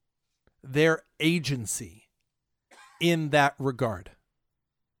someone their agency in that regard.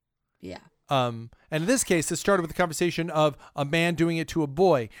 Yeah. And in this case, it started with a conversation of a man doing it to a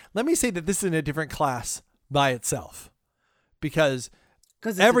boy. Let me say that this is in a different class by itself, because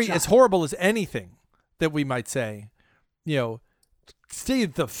It's as horrible as anything that we might say, stay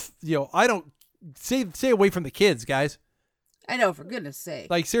away from the kids, guys. I know, for goodness sake.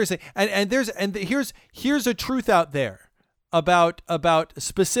 Like, seriously. Here's a truth out there about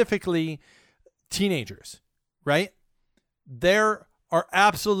specifically teenagers, right? There are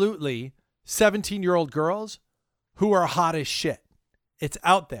absolutely 17-year-old girls who are hot as shit. It's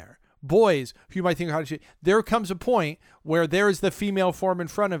out there. Boys who you might think are hot as shit. There comes a point where there is the female form in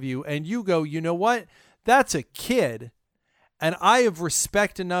front of you and you go, you know what? That's a kid. And I have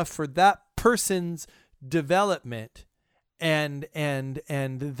respect enough for that person's development and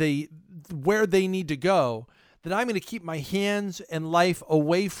where they need to go, that I'm going to keep my hands and life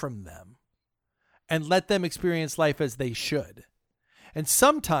away from them and let them experience life as they should. And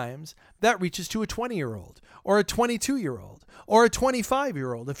sometimes that reaches to a 20-year-old or a 22-year-old or a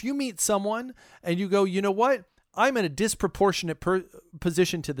 25-year-old. If you meet someone and you go, you know what? I'm in a disproportionate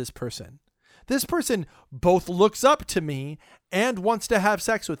position to this person. This person both looks up to me and wants to have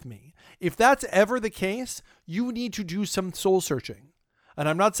sex with me. If that's ever the case, you need to do some soul searching. And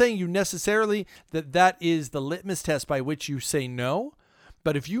I'm not saying you necessarily that is the litmus test by which you say no.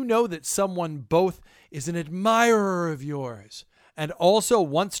 But if you know that someone both is an admirer of yours and also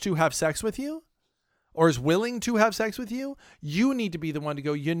wants to have sex with you or is willing to have sex with you, you need to be the one to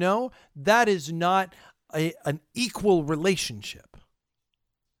go, that is not an equal relationship.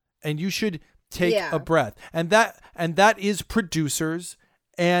 And you should take a breath. And that is producers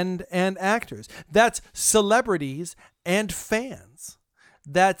and actors. That's celebrities and fans.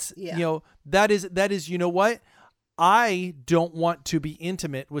 That's, that is, you know what? I don't want to be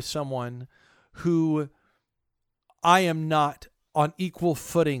intimate with someone who I am not on equal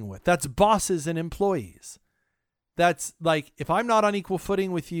footing with. That's bosses and employees. That's like, if I'm not on equal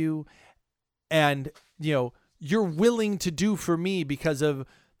footing with you and, you're willing to do for me because of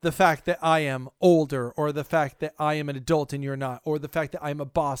the fact that I am older, or the fact that I am an adult and you're not, or the fact that I'm a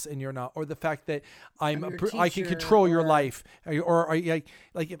boss and you're not, or the fact that I can control your life, or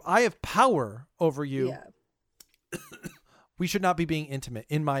like if I have power over you, we should not be being intimate,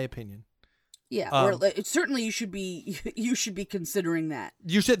 in my opinion. Yeah, or certainly you should be considering that.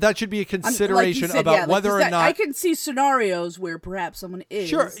 That should be a consideration about whether or not. I can see scenarios where perhaps someone is.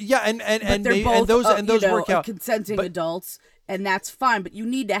 Sure, yeah, and those work out. Consenting adults, and that's fine. But you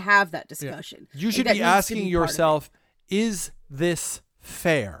need to have that discussion. Yeah. You should be asking yourself, is this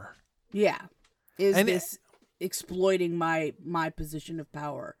fair? Yeah, is this exploiting my position of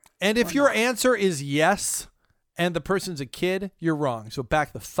power? And if your answer is yes, and the person's a kid, you're wrong. So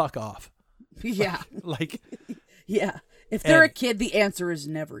back the fuck off. Yeah. Yeah. If they're a kid, the answer is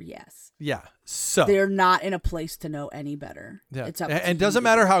never yes. Yeah. So they're not in a place to know any better. Yeah. It's up and to it doesn't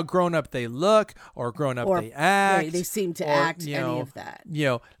matter how grown up they look or grown up they act. Right, they seem to act any of that.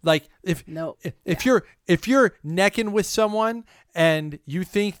 Like if you're necking with someone and you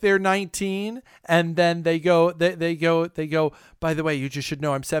think they're 19 and then they go, by the way, you just should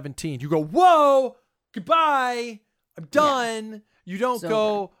know I'm 17. You go, whoa, goodbye. I'm done. Yeah. You don't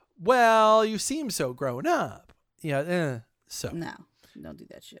go, well, you seem so grown up. Yeah. So no, don't do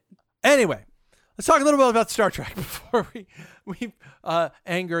that shit. Anyway, let's talk a little bit about Star Trek before we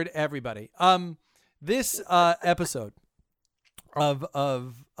angered everybody. This episode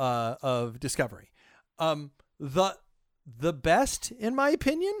of Discovery, the best in my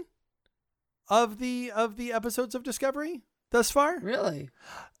opinion of the episodes of Discovery thus far. Really?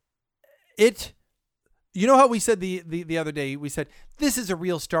 You know how we said the other day, we said, this is a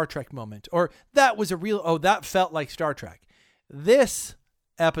real Star Trek moment, or that was that felt like Star Trek. This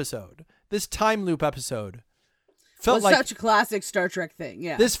episode, this time loop episode, felt like such a classic Star Trek thing.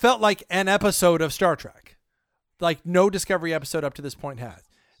 Yeah. This felt like an episode of Star Trek, like no Discovery episode up to this point has.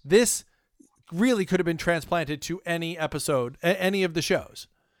 This really could have been transplanted to any episode, any of the shows.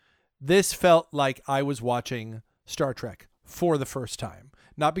 This felt like I was watching Star Trek for the first time.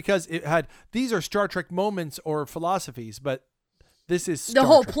 Not because these are Star Trek moments or philosophies, but this is Star Trek. The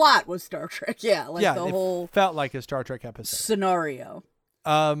whole Trek. plot was Star Trek. Yeah. The whole felt like a Star Trek episode scenario.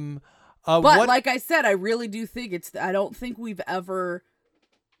 But like I said, I really do think I don't think we've ever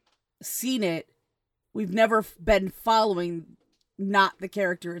seen it. We've never been following not the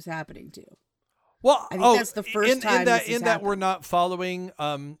character is happening to. Well, I think that's the first time in that we're not following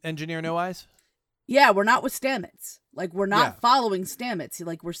Engineer No Eyes. Yeah, we're not with Stamets. Like, we're not following Stamets.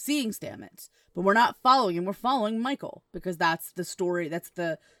 Like, we're seeing Stamets, but we're not following him. We're following Michael because that's the story. That's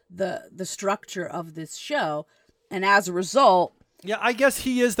the structure of this show. And as a result, Yeah, I guess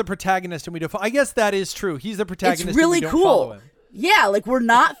he is the protagonist, and we don't. I guess that is true. He's the protagonist. it's really and we don't follow cool. him. Yeah, like we're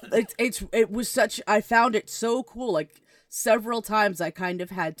not. It was such. I found it so cool. Like several times, I kind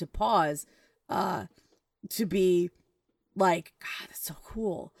of had to pause, to be like, God, that's so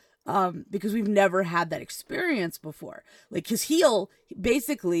cool. Because we've never had that experience before. Like, cause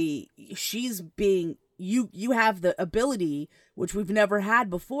basically, she's being you have the ability, which we've never had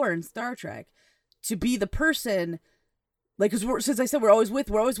before in Star Trek, to be the person. Like, cause since I said we're always with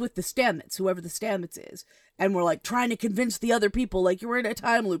the Stamets, whoever the Stamets is, and we're like trying to convince the other people, like you're in a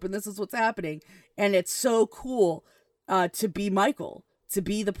time loop and this is what's happening, and it's so cool, to be Michael, to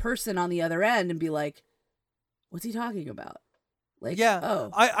be the person on the other end and be like, what's he talking about? Like, Yeah,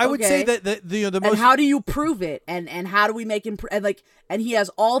 I would say that the most. And how do you prove it? And how do we make him? And he has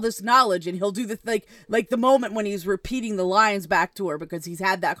all this knowledge, and he'll do the like the moment when he's repeating the lines back to her because he's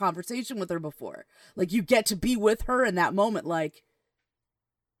had that conversation with her before. Like, you get to be with her in that moment. Like,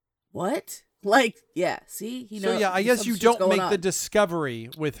 what? Like, yeah. See, he knows. So yeah, I guess you don't make on. the discovery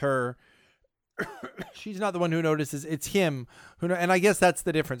with her. She's not the one who notices. It's him who. And I guess that's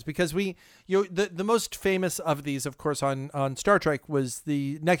the difference, because the most famous of these, of course, on Star Trek was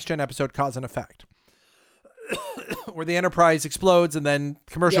the Next Gen episode Cause and Effect, where the Enterprise explodes and then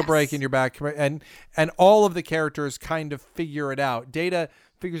commercial break and you're back, and all of the characters kind of figure it out. Data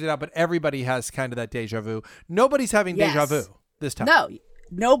figures it out, but everybody has kind of that deja vu. Nobody's having deja vu this time. No,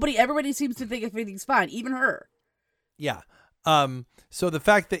 nobody. Everybody seems to think everything's fine, even her. Yeah. So the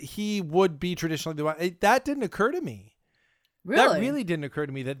fact that he would be traditionally the one, that didn't occur to me. Really? That really didn't occur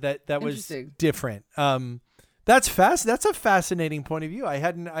to me that was different. That's a fascinating point of view. I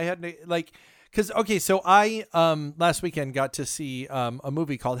hadn't like, cause okay. So I, last weekend got to see, a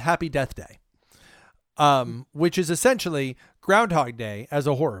movie called Happy Death Day, which is essentially Groundhog Day as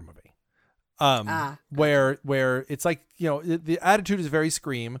a horror movie. Where it's like, the attitude is very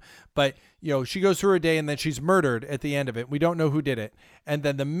Scream, but she goes through her day and then she's murdered at the end of it. We don't know who did it. And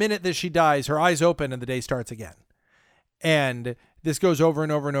then the minute that she dies, her eyes open and the day starts again. And this goes over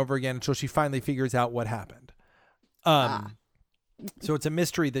and over and over again until she finally figures out what happened. So it's a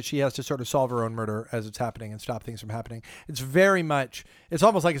mystery that she has to sort of solve her own murder as it's happening and stop things from happening. It's it's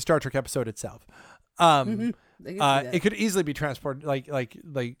almost like a Star Trek episode itself. It could easily be transported like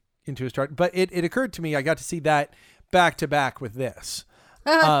into a start, but it occurred to me, I got to see that back to back with this.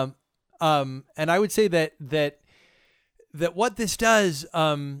 And I would say that what this does,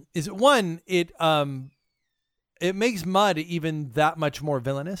 is one, it makes Mudd even that much more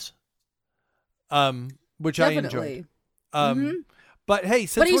villainous. Which Definitely. I enjoyed. But hey,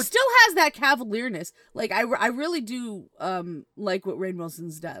 but he still has that cavalierness. Like, I really do, like what Rainn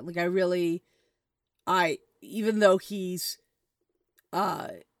Wilson's done. Like, even though he's,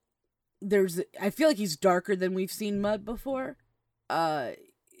 I feel like he's darker than we've seen Mudd before.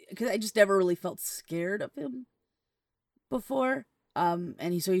 Because I just never really felt scared of him before.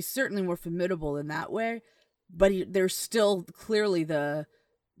 And he's certainly more formidable in that way. But there's still clearly the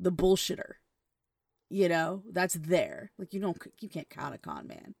bullshitter. That's there. Like, you can't count a con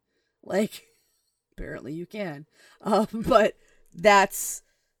man. Like, apparently you can. But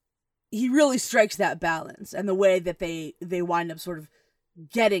he really strikes that balance, and the way that they wind up sort of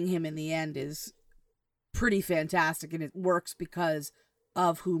getting him in the end is pretty fantastic, and it works because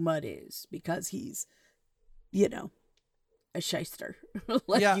of who Mudd is, because he's, a shyster.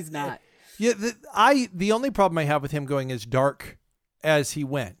 He's not. Yeah, the only problem I have with him going as dark as he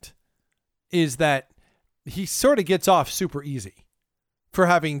went is that he sort of gets off super easy for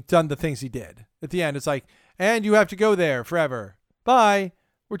having done the things he did. At the end, it's like, and you have to go there forever. Bye.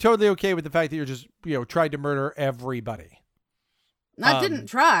 We're totally okay with the fact that you're just, tried to murder everybody. Didn't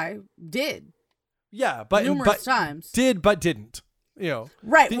try, did. Yeah, but numerous times. Did, but didn't.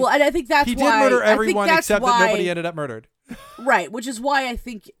 Right. Well, and I think that's he why did murder everyone except that nobody ended up murdered. Right, which is why I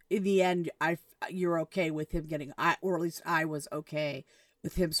think in the end, you're okay with him getting, or at least I was okay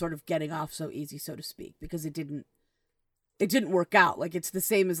with him sort of getting off so easy, so to speak, because it didn't work out. Like, it's the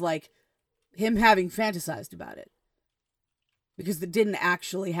same as like him having fantasized about it, because it didn't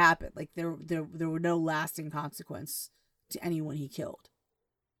actually happen. Like, there were no lasting consequence to anyone he killed.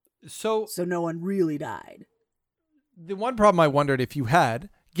 So no one really died. The one problem I wondered if you had,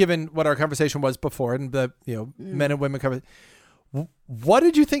 given what our conversation was before and the men and women covered, what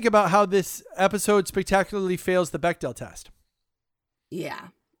did you think about how this episode spectacularly fails the Bechdel test? Yeah,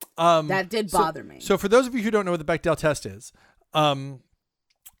 that did bother me. So for those of you who don't know what the Bechdel test is, the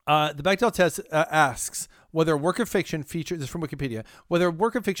Bechdel test asks whether a work of fiction features, this is from Wikipedia, whether a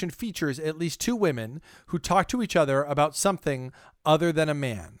work of fiction features at least two women who talk to each other about something other than a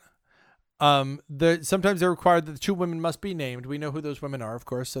man. Sometimes they're required that the two women must be named. We know who those women are, of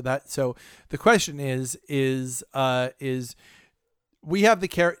course. So the question is we have the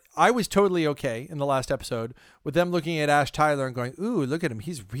character. I was totally okay in the last episode with them looking at Ash Tyler and going, "Ooh, look at him.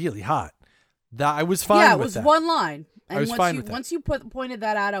 He's really hot." That I was fine with. Yeah, it was that. one line. And I was fine with once you pointed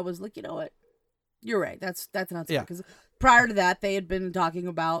that out, I was like, you know what? You're right. That's not Yeah. because prior to that, they had been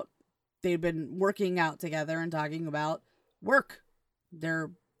working out together and talking about work.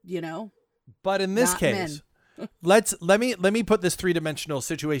 They're, But in this not case, men. let me put this three-dimensional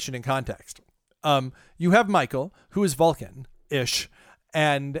situation in context. You have Michael, who is Vulcan-ish,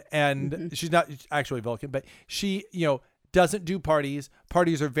 and she's not actually Vulcan, but she, doesn't do parties.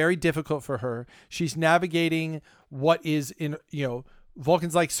 Parties are very difficult for her. She's navigating what is in,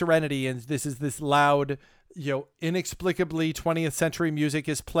 Vulcan's like Serenity, and this loud, inexplicably 20th century music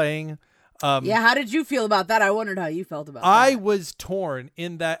is playing. Yeah, how did you feel about that? I wondered how you felt about that. I was torn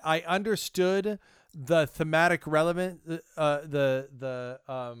in that I understood the thematic relevance,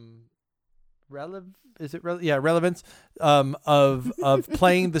 relevance of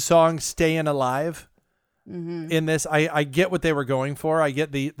playing the song "Stayin' Alive." Mm-hmm. In this, I get what they were going for. I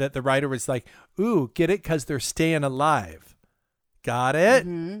get that the writer was like, "Ooh, get it? Because they're staying alive." Got it?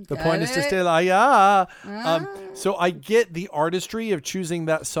 Mm-hmm. The point is to stay alive. Yeah. So I get the artistry of choosing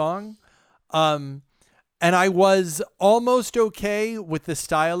that song. And I was almost okay with the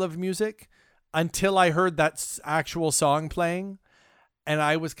style of music until I heard that actual song playing. And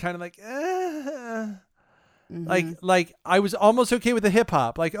I was kind of like, like I was almost okay with the hip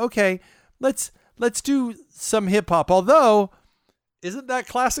hop. Like, okay, let's do some hip hop. Although, isn't that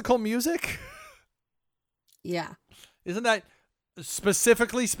classical music? Yeah. Isn't that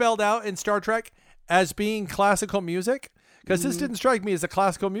specifically spelled out in Star Trek as being classical music? Because this didn't strike me as a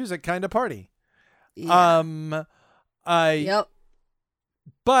classical music kind of party. Yeah. Yep.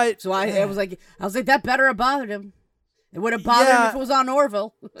 But But so I was like that better have bothered him. It would have bothered him if it was on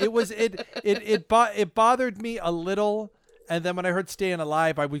Orville. it bothered me a little. And then when I heard "Stayin'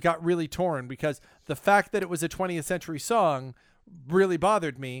 Alive," we got really torn because the fact that it was a 20th century song really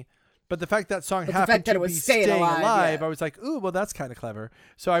bothered me. But the fact that song happened to be "Staying Alive," yeah. I was like, "Ooh, well, that's kind of clever."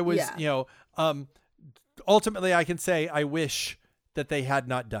 So I was, ultimately, I can say I wish that they had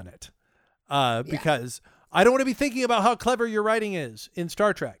not done it, because I don't want to be thinking about how clever your writing is in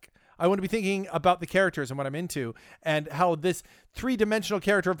Star Trek. I want to be thinking about the characters and what I'm into, and how this three-dimensional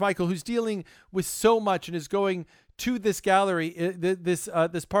character of Michael, who's dealing with so much and is going to this gallery,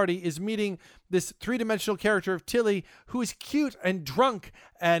 this party, is meeting this three-dimensional character of Tilly, who is cute and drunk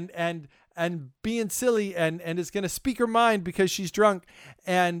and being silly and is going to speak her mind because she's drunk,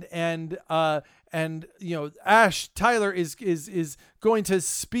 and Ash Tyler is going to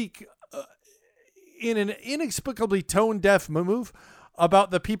speak in an inexplicably tone-deaf move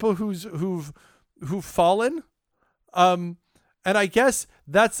about the people who've fallen, and I guess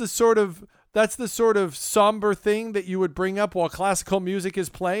that's the sort of somber thing that you would bring up while classical music is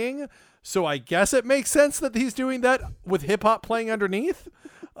playing. So I guess it makes sense that he's doing that with hip hop playing underneath.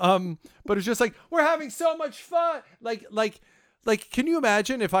 But it's just like, we're having so much fun. Like, can you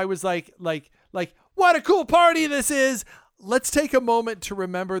imagine if I was like, what a cool party this is. Let's take a moment to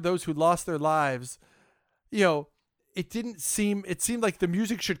remember those who lost their lives. It seemed like the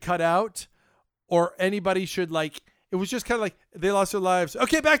music should cut out, or anybody should it was just kind of like they lost their lives.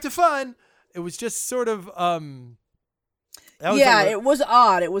 Okay, back to fun. It was just sort of, it was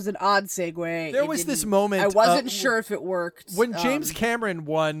odd. It was an odd segue. There was this moment. I wasn't sure if it worked. When James Cameron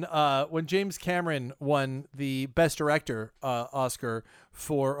won the Best Director Oscar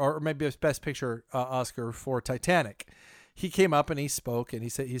or maybe Best Picture Oscar for Titanic, he came up and he spoke and he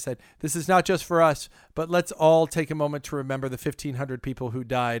said, "This is not just for us, but let's all take a moment to remember the 1,500 people who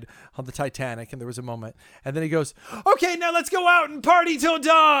died on the Titanic." And there was a moment. And then he goes, "Okay, now let's go out and party till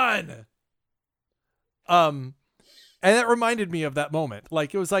dawn." And that reminded me of that moment.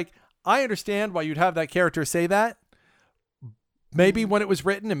 It was like, I understand why you'd have that character say that. Maybe when it was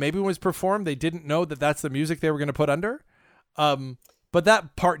written and maybe when it was performed, they didn't know that that's the music they were going to put under. But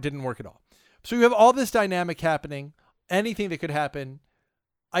that part didn't work at all. So you have all this dynamic happening. Anything that could happen.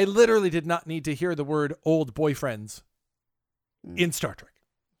 I literally did not need to hear the word old boyfriends in Star Trek.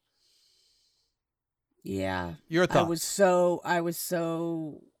 Yeah. Your thoughts? I was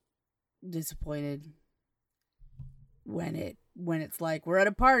so disappointed when it's like, we're at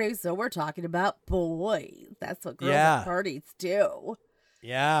a party, so we're talking about boys. That's what girls at parties do.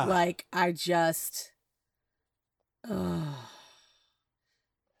 Yeah. I just and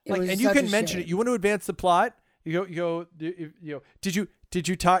you can mention it. You want to advance the plot? You go. Did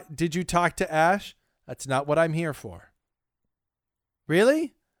you talk to Ash? That's not what I'm here for.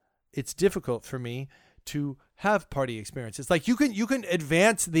 Really? it's difficult for me to have party experiences. Like you can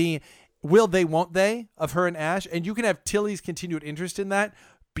advance the will they, won't they of her and Ash, and you can have Tilly's continued interest in that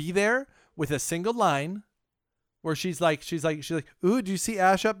be there with a single line where she's like, ooh, do you see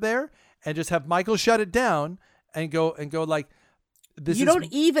Ash up there? And just have Michael shut it down and go like, this. You don't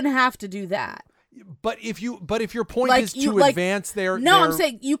even have to do that. But if your point is to advance their I'm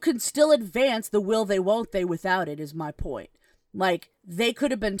saying you can still advance the will they, won't they without it. Is my point. Like they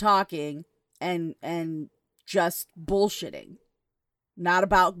could have been talking and just bullshitting, not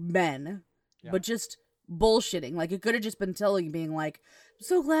about men, but just bullshitting. Like it could have just been Tilly being like, "I'm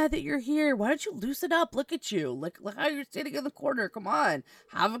so glad that you're here. Why don't you loosen up? Look at you. Look how you're sitting in the corner. Come on,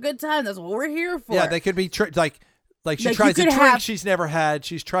 have a good time. That's what we're here for." Yeah, they could be like she tries a drink she's never had.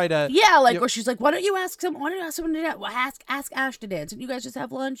 She's tried to or she's like, "Why don't you ask someone to dance? Well, ask Ash to dance, and you guys just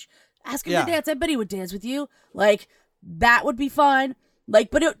have lunch. Ask him to dance. I bet he would dance with you. Like that would be fun.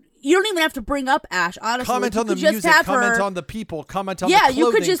 Like, but you don't even have to bring up Ash. Honestly, comment on the music, comment on the people, comment on the clothing,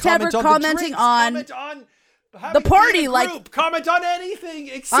 you could just have her commenting on the party, like comment on anything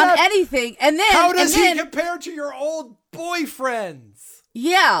except and then how does he compare to your old boyfriends?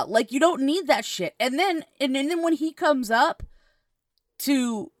 Yeah, like you don't need that shit. And then when he comes up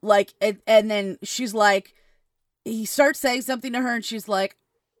to like, and then she's like, he starts saying something to her, and she's like,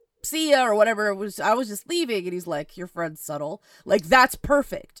 "See ya," or whatever it was. I was just leaving, and he's like, "Your friend's subtle." Like that's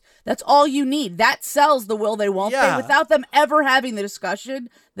perfect. That's all you need. That sells the will they, won't they, without them ever having the discussion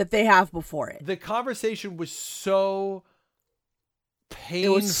that they have before it. The conversation was so painfully, it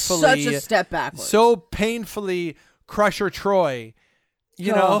was such a step backwards. So painfully Crusher Troy.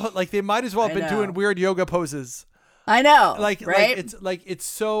 You know, like they might as well have been doing weird yoga poses. I know, right? It's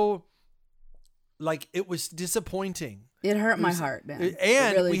so, like it was disappointing. It hurt my heart, man.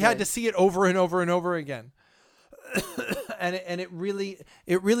 And really we had to see it over and over and over again. and it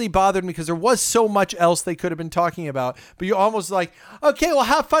really bothered me because there was so much else they could have been talking about. But you're almost like, okay, well,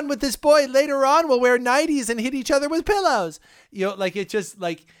 have fun with this boy. Later on, we'll wear 90s and hit each other with pillows. You know, like it just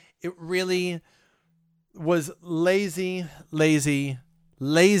like it really was lazy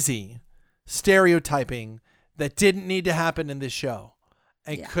stereotyping that didn't need to happen in this show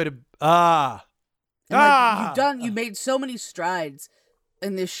and could have you made so many strides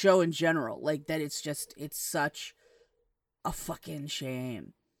in this show in general, like that it's such a fucking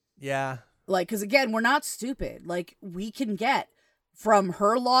shame. Yeah. Like, because again, we're not stupid. Like, we can get from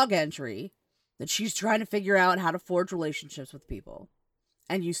her log entry that she's trying to figure out how to forge relationships with people,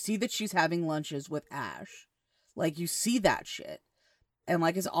 and you see that she's having lunches with Ash. Like, you see that shit. And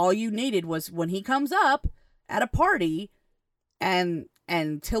like, it's all you needed was when he comes up at a party and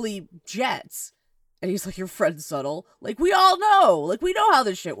Tilly jets and he's like, "Your friend's subtle." Like, we all know, like, we know how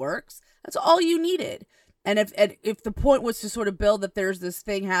this shit works. That's all you needed. And if the point was to sort of build that there's this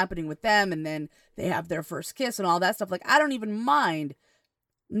thing happening with them and then they have their first kiss and all that stuff, like, I don't even mind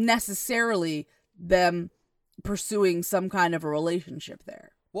necessarily them pursuing some kind of a relationship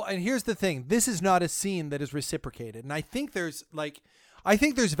there. Well, and here's the thing. This is not a scene that is reciprocated. And I think there's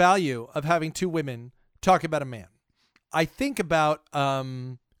value of having two women talk about a man. I think about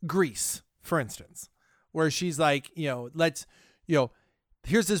Grease, for instance, where she's like, here's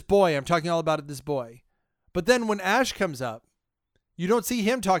this boy. I'm talking all about this boy. But then when Ash comes up, you don't see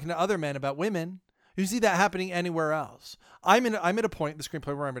him talking to other men about women. You see that happening anywhere else. I'm at a point in the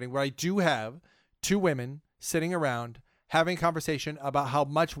screenplay where I'm writing where I do have two women sitting around having a conversation about how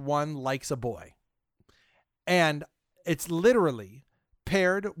much one likes a boy. And it's literally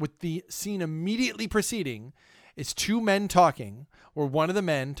paired with the scene immediately preceding. It's two men talking, where one of the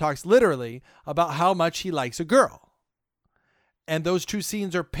men talks literally about how much he likes a girl. And those two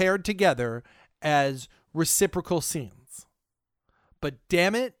scenes are paired together as reciprocal scenes. But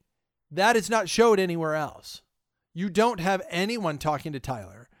damn it, that is not showed anywhere else. You don't have anyone talking to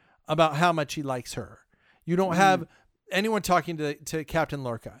Tyler about how much he likes her. You don't have anyone talking to Captain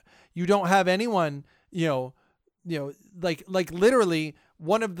Lorca. You don't have anyone, like literally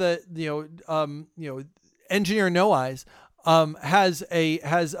one of the, Engineer No Eyes has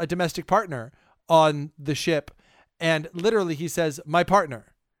a domestic partner on the ship, and literally he says, "My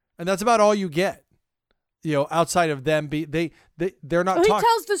partner," and that's about all you get. Outside of them, they're not. He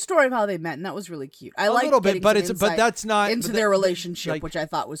tells the story of how they met, and that was really cute. I like a little bit, but that's not into their relationship, which I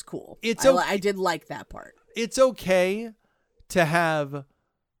thought was cool. I did like that part. It's okay to have,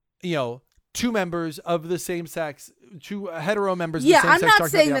 two members of the same sex, two hetero members. Of the same I'm sex not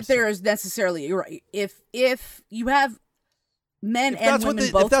saying that there is necessarily. You're right. If you have men and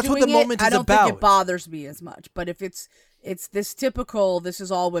women both doing it, I don't think it bothers me as much. But if it's this typical, this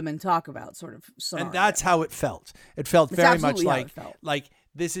is all women talk about sort of scenario. And that's how it felt. It felt very much like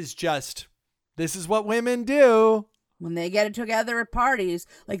this is what women do. When they get it together at parties,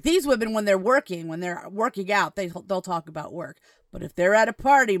 like these women, when they're working out, they'll talk about work. But if they're at a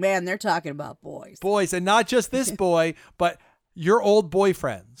party, man, they're talking about boys. Boys, and not just this boy, but your old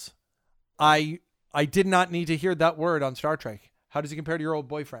boyfriends. I did not need to hear that word on Star Trek. How does he compare to your old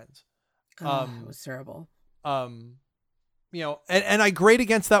boyfriends? It was terrible. And I grade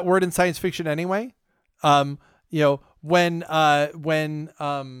against that word in science fiction anyway. When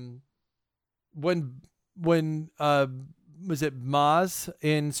was it Maz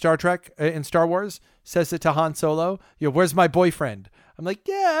in Star Trek, in Star Wars, says it to Han Solo, where's my boyfriend? I'm like,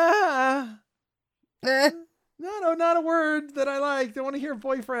 yeah. No, not a word that I like. Don't want to hear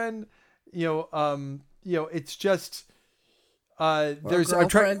boyfriend. It's just there's a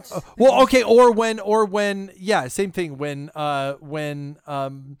okay, or when same thing when fucking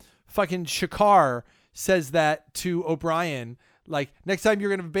Shakar says that to O'Brien, like, next time you're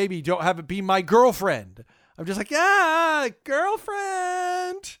gonna have a baby, don't have it be my girlfriend. I'm just like,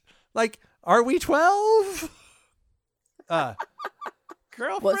 girlfriend. Like, are we 12? Girlfriend.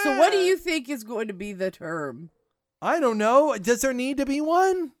 Well, so what do you think is going to be the term? I don't know. Does there need to be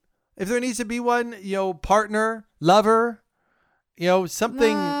one? If there needs to be one, partner, lover,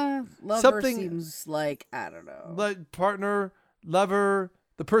 something. Lover seems like, I don't know. Like partner, lover,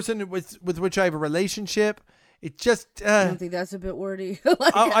 the person with which I have a relationship. It just. I don't think that's a bit wordy.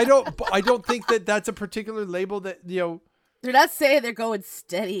 I don't think that's a particular label that They're not saying they're going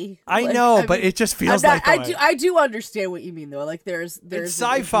steady. I know, but it just feels like that. I do understand what you mean, though. Like there's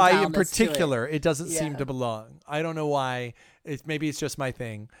sci-fi in particular. It doesn't seem to belong. I don't know why. Maybe it's just my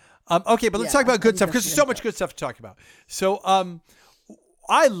thing. Okay, but let's talk about good stuff, because there's so much good stuff to talk about. So,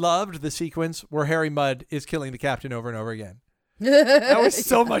 I loved the sequence where Harry Mudd is killing the captain over and over again. That was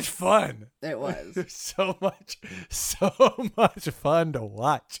so much fun. It was so much fun to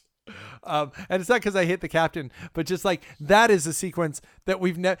watch. And it's not because I hate the captain, but just like that is a sequence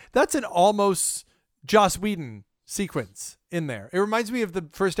that that's an almost Joss Whedon sequence in there. It reminds me of the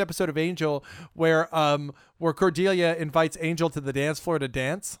first episode of Angel where Cordelia invites Angel to the dance floor to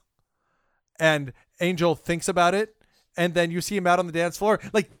dance, and Angel thinks about it. And then you see him out on the dance floor,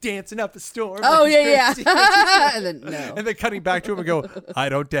 like dancing up a storm. Oh, yeah. And then, no. And then cutting back to him and go, I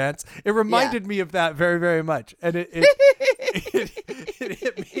don't dance. It reminded me of that very, very much. And it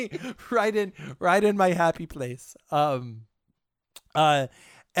hit me right in my happy place. And I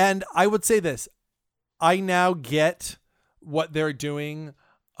would say this. I now get what they're doing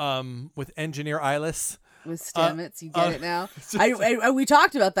with Engineer Eyeless. With Stamets, you get it now. We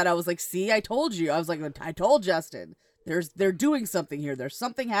talked about that. I was like, see, I told you. I was like, I told Justin. They're doing something here. There's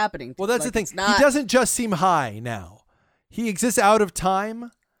something happening. Well, that's the thing. He doesn't just seem high now. He exists out of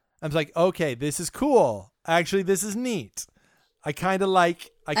time. I was like, okay, this is cool. Actually, this is neat. I kind of like.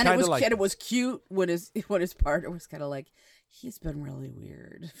 And it was cute when his partner was kind of like, he's been really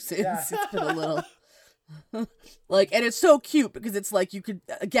weird since it's been a little like, and it's so cute because it's like you could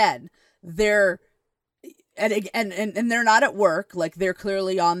they're they're not at work, like they're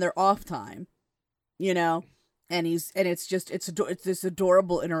clearly on their off time, And it's this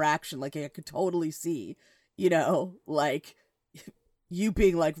adorable interaction. Like I could totally see, like you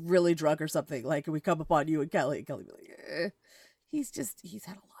being like really drunk or something. Like we come upon you and Kelly be like, he's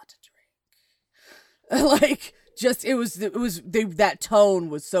had a lot to drink. Like that tone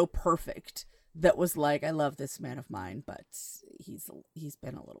was so perfect. That was like, I love this man of mine, but he's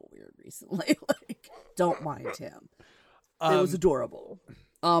been a little weird recently. Like, don't mind him. It was adorable.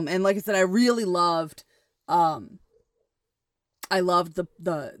 And like I said, I really loved. I loved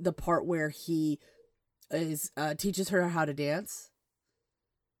the part where he teaches her how to dance,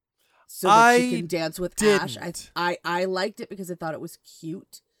 so that she can dance with Ash. I liked it because I thought it was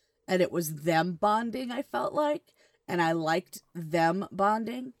cute, and it was them bonding. I felt like, and I liked them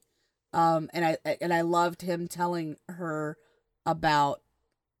bonding. And I loved him telling her about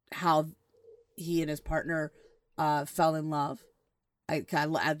how he and his partner fell in love. I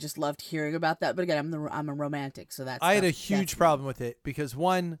just loved hearing about that. But again, I'm a romantic, so I had a huge problem with it because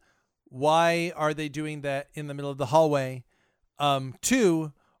one, why are they doing that in the middle of the hallway?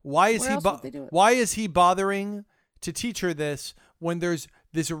 Two, why is he bothering to teach her this when there's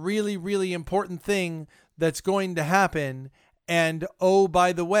this really, really important thing that's going to happen? And oh,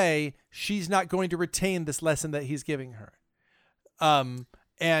 by the way, she's not going to retain this lesson that he's giving her.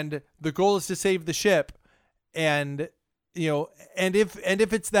 And the goal is to save the ship. And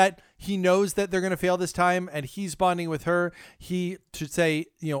if it's that he knows that they're going to fail this time and he's bonding with her, he should say,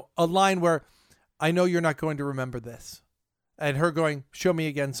 a line where, I know you're not going to remember this. And her going, show me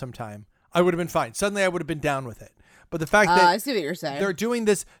again sometime. I would have been fine. Suddenly I would have been down with it. But the fact that I see what you're saying. they're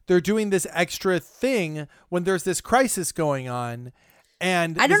doing this extra thing when there's this crisis going on,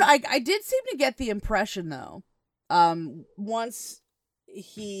 and I don't know. I did seem to get the impression though, once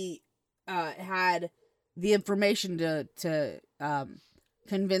he had the information to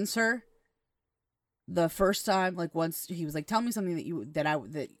convince her the first time, like once he was like, tell me something that you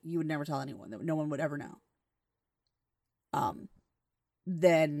would never tell anyone, that no one would ever know.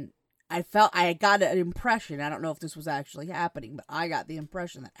 Then I got an impression, I don't know if this was actually happening, but I got the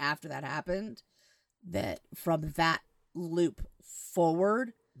impression that after that happened, that from that loop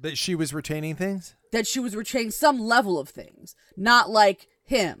forward, that she was retaining things. that she was retaining some level of things. Not like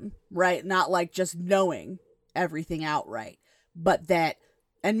him, right? Not like just knowing everything outright. But that,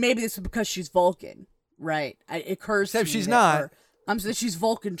 and maybe this is because she's Vulcan, right? It occurs to Except me she's that not. I'm saying she's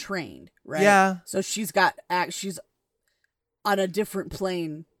Vulcan trained, right? Yeah. So she's on a different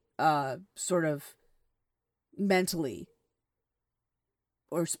plane, sort of mentally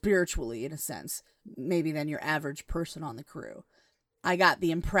or spiritually, in a sense, maybe than your average person on the crew. I got the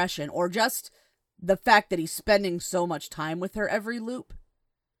impression, or just the fact that he's spending so much time with her every loop.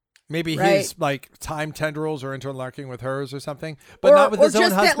 Maybe Right. his like time tendrils are interlocking with hers or something, but not with his own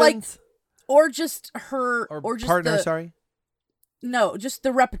just that, husband or just her, or just partner. the, Sorry. No, just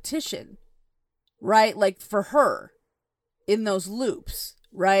the repetition, right? Like for her, in those loops,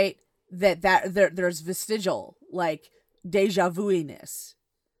 right? There's vestigial, like deja vu-iness.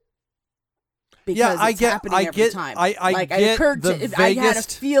 Because I it's get- happening I every get- time. I like, get it occurred the to, I had a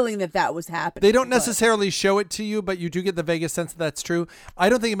vaguest- feeling that was happening. They don't but- necessarily show it to you, but you do get the vaguest sense that that's true. I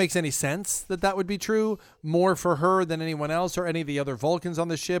don't think it makes any sense that would be true more for her than anyone else or any of the other Vulcans on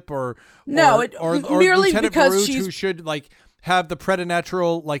the ship, or No, or merely Lieutenant because Baruch, she's- who should like have the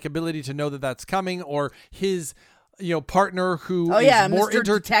preternatural like ability to know that that's coming, or his partner who Oh is yeah, more Mr.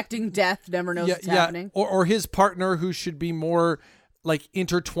 Detecting Death never knows what's happening. or his partner who should be more like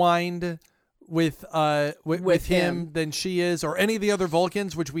intertwined with him than she is, or any of the other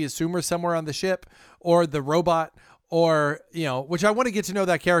Vulcans, which we assume are somewhere on the ship, or the robot, or which I want to get to know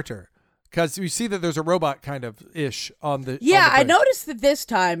that character, because you see that there's a robot kind of ish on the Yeah, on the I bridge. noticed that this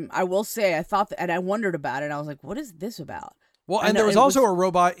time. I will say, I thought that, and I wondered about it. And I was like, "What is this about?" Well, I and know there was it also was- a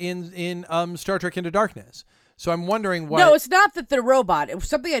robot in Star Trek Into Darkness. So I'm wondering what. No, it's not that the robot. It was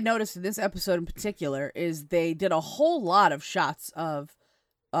something I noticed in this episode in particular is they did a whole lot of shots of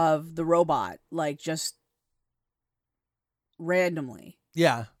the robot, like just randomly,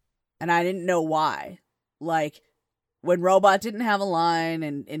 Yeah. and I didn't know why. Like when Robot didn't have a line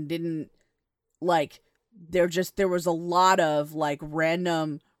and didn't like there was a lot of like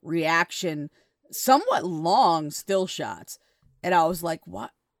random reaction, somewhat long still shots, and I was like,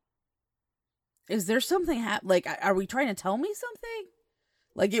 what? Is there something like, are we trying to tell me something?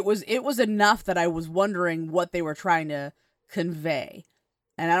 Like it was enough that I was wondering what they were trying to convey.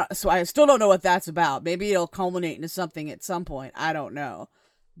 And so I still don't know what that's about. Maybe it'll culminate into something at some point. I don't know.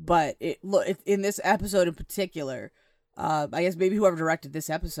 But in this episode in particular, I guess maybe whoever directed this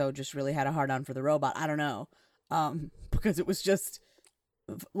episode just really had a hard on for the robot. I don't know. Because it was just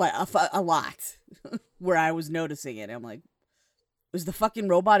like a lot where I was noticing it. I'm like, was the fucking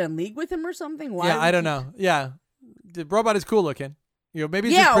robot in league with him or something? Why? Yeah, I don't know. Yeah, the robot is cool looking. Maybe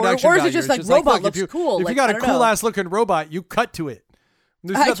it's Yeah, just or production is it value. just It's like, robot look, looks cool, If like, you got I a don't cool know. ass looking robot, you cut to it.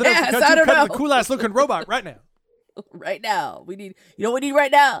 There's I nothing else to guess, cut I to. don't Cut to know. the cool ass looking robot right now. Right now, we need. You know what we need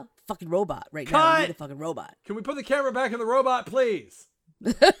right now? Fucking robot. Right now, we Cut! need a fucking robot. Can we put the camera back on the robot, please?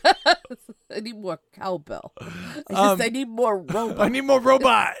 I need more cowbell. I need more robot. I need more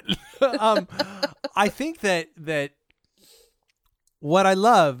robot. I think that what I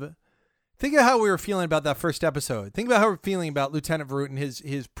love. Think of how we were feeling about that first episode. Think about how we're feeling about Lieutenant Varut and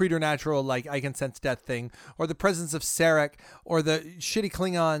his preternatural, like, I can sense death thing, or the presence of Sarek, or the shitty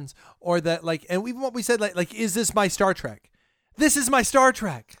Klingons, or that, like, and even what we said, like, is this my Star Trek? This is my Star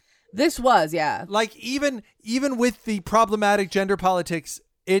Trek. This was, yeah. Like, even with the problematic gender politics,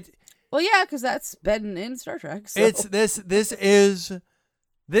 Well, yeah, because that's been in Star Trek. So. it's this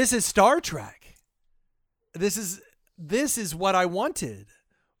is Star Trek. This is what I wanted.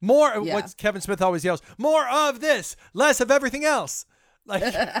 More, Yeah. what Kevin Smith always yells, more of this, less of everything else. Like,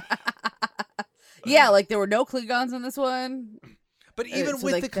 yeah, like there were no Klingons in this one. but even so,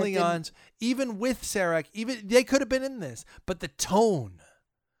 with like, the that didn't- Klingons, even with Sarek, even they could have been in this, but the tone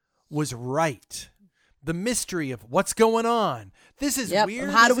was right. The mystery of what's going on. This is Yep. weird.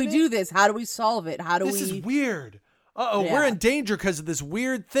 How do we isn't do it? this? How do we solve it? How do This we? is weird. Uh-oh, Yeah. we're in danger because of this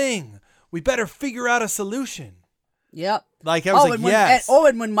weird thing. We better figure out a solution. Yep. Like, I was like, and yes.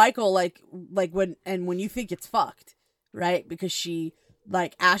 and when Michael like when you think it's fucked, right? Because she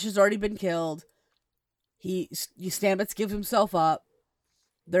like Ash has already been killed. Stamets gives himself up.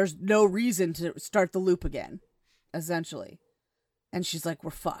 There's no reason to start the loop again, essentially. And she's like,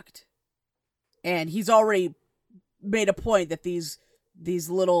 we're fucked. And he's already made a point that these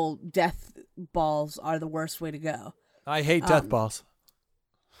little death balls are the worst way to go. I hate death balls.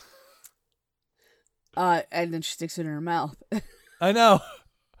 And then she sticks it in her mouth. I know.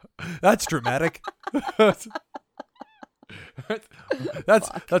 That's dramatic. That's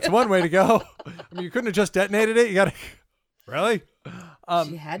one way to go. I mean, you couldn't have just detonated it. You gotta really.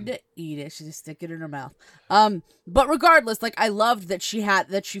 She had to eat it. She just stick it in her mouth. But regardless, like I loved that she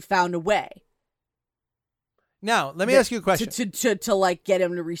found a way. Now, let me ask you a question. To like get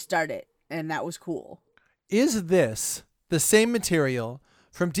him to restart it, and that was cool. Is this the same material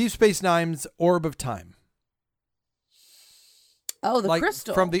from Deep Space Nine's Orb of Time? Oh, the like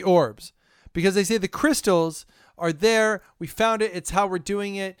crystal from the orbs, because they say the crystals are there. We found it. It's how we're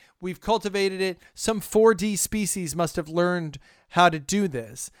doing it. We've cultivated it. Some 4D species must have learned how to do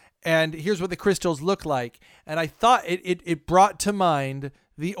this. And here's what the crystals look like. And I thought it brought to mind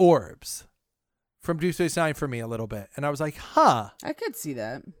the orbs from Deep Space Nine for me a little bit. And I was like, huh. I could see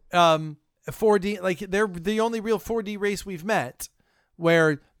that. 4D, like they're the only real 4D race we've met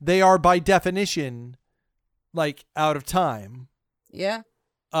where they are by definition like out of time. Yeah.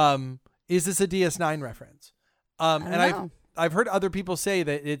 Is this a DS9 reference? I've heard other people say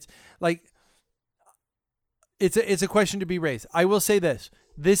that it's like it's a question to be raised. I will say this.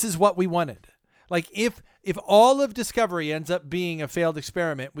 This is what we wanted. Like if all of Discovery ends up being a failed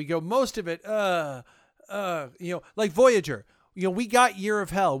experiment, we go most of it like Voyager. We got Year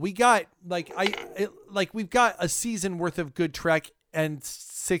of Hell. We got we've got a season worth of good Trek and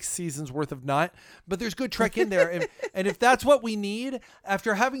 6 seasons worth of not, but there's good Trek in there. And if that's what we need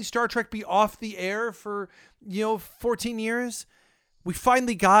after having Star Trek be off the air for, 14 years, we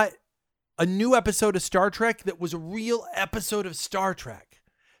finally got a new episode of Star Trek that was a real episode of Star Trek.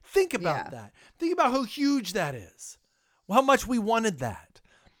 Think about that. Think about how huge that is. How much we wanted that.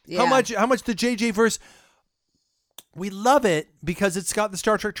 Yeah. How much the JJ verse. We love it because it's got the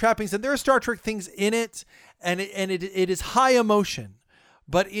Star Trek trappings, and there are Star Trek things in it, and it is high emotion,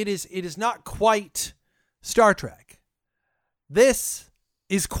 but it is not quite Star Trek. This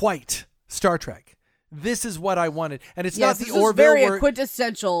is quite Star Trek. This is what I wanted, and it's not the Orville. Very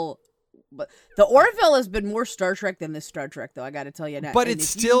quintessential. But the Orville has been more Star Trek than this Star Trek, though. I got to tell you now. But it's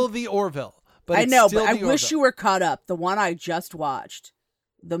still the Orville. But I know, but I wish you were caught up. The one I just watched,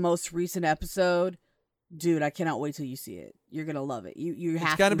 the most recent episode. Dude, I cannot wait till you see it. You're gonna love it. You have.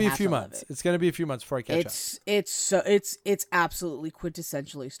 It's gotta be a few months. It's gonna be a few months before I catch up. It's absolutely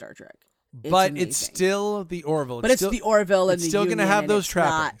quintessentially Star Trek. But it's still the Orville. But it's the Orville, and it's still gonna have those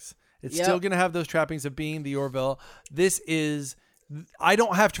trappings. It's Yep. still gonna have those trappings of being the Orville. This is. I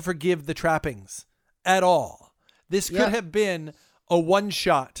don't have to forgive the trappings at all. This could have been a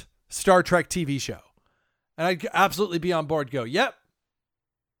one-shot Star Trek TV show, and I'd absolutely be on board. Go, yep.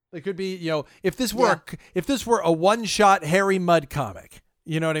 It could be, if this were a one-shot Harry Mudd comic,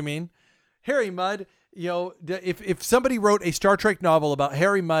 you know what I mean? Harry Mudd, if somebody wrote a Star Trek novel about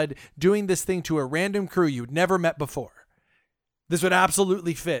Harry Mudd doing this thing to a random crew you'd never met before, this would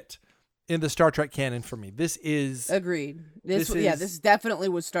absolutely fit in the Star Trek canon for me. This is agreed. This definitely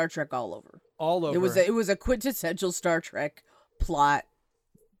was Star Trek all over. All over. It was a quintessential Star Trek plot.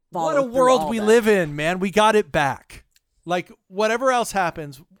 What a world we live in, man. We got it back. Like whatever else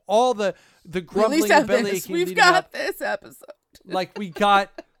happens, all the grumbling and belly aching. We've got this episode. Like we got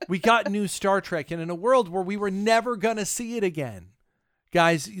new Star Trek, and in a world where we were never gonna see it again.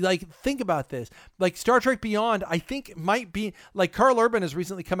 Guys, like think about this. Like Star Trek Beyond, I think might be like Carl Urban has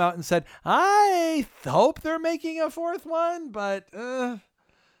recently come out and said, I hope they're making a 4th one, but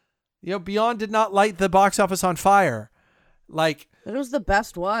Beyond did not light the box office on fire. Like it was the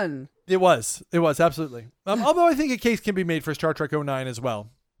best one. It was absolutely. Although I think a case can be made for Star Trek 09 as well,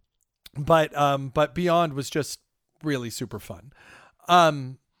 but Beyond was just really super fun.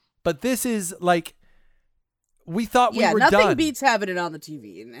 But this is like we thought we were done. Nothing beats having it on the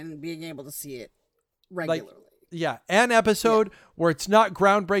TV and being able to see it regularly. An episode where it's not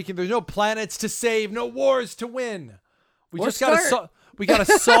groundbreaking. There's no planets to save, no wars to win. We just got to solve. We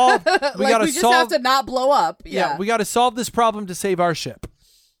just have to not blow up. Yeah, we got to solve this problem to save our ship.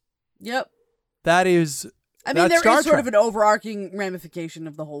 Yep. That is. I mean, there is sort of an overarching ramification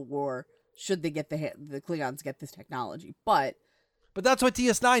of the whole war. Should they get the Klingons get this technology, but that's what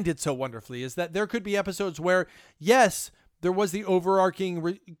DS9 did so wonderfully. Is that there could be episodes where yes, there was the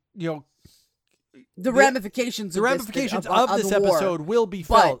overarching, the ramifications. The ramifications of this episode will be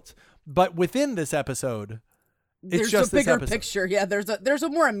felt, but within this episode, there's just a this bigger episode. picture. Yeah, there's a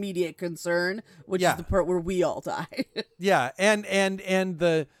more immediate concern, which Yeah. is the part where we all die. Yeah, and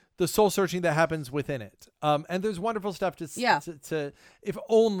the soul searching that happens within it. And there's wonderful stuff to if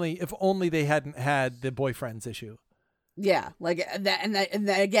only they hadn't had the boyfriends issue. Yeah, like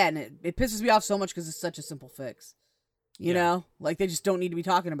that again, it pisses me off so much because it's such a simple fix. You know, like they just don't need to be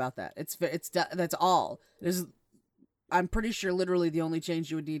talking about that. That's all. I'm pretty sure literally the only change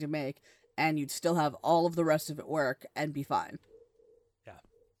you would need to make, and you'd still have all of the rest of it work and be fine. Yeah,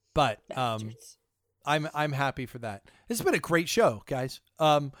 but I'm happy for that. This has been a great show, guys.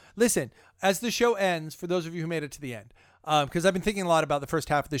 Listen, as the show ends, for those of you who made it to the end, because I've been thinking a lot about the first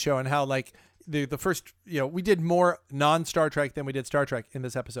half of the show and how like the first, we did more non-Star Trek than we did Star Trek in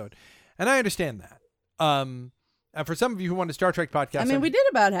this episode, and I understand that. And for some of you who want a Star Trek podcast, I mean, we did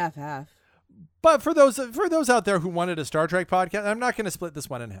about half. But for those out there who wanted a Star Trek podcast, I'm not going to split this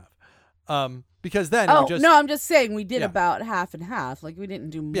one in half. Because then no, I'm just saying we did about half and half. Like we didn't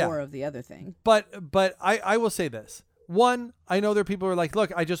do more of the other thing. But I will say this. One, I know there are people who are like,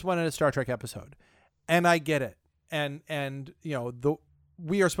 look, I just wanted a Star Trek episode, and I get it. And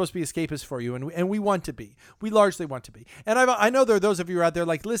we are supposed to be escapists for you, and we want to be. We largely want to be. And I know there are those of you out there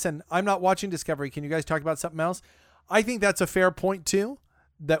like, listen, I'm not watching Discovery. Can you guys talk about something else? I think that's a fair point too,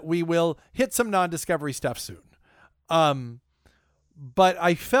 that we will hit some non-Discovery stuff soon. But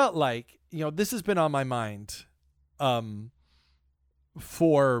I felt like, this has been on my mind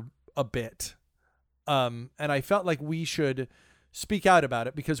for a bit. And I felt like we should speak out about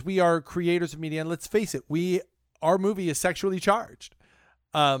it because we are creators of media, and let's face it, our movie is sexually charged.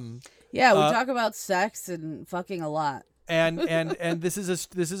 We talk about sex and fucking a lot. And this is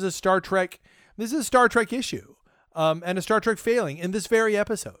a Star Trek issue. And a Star Trek failing in this very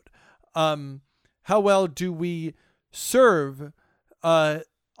episode. How well do we serve? I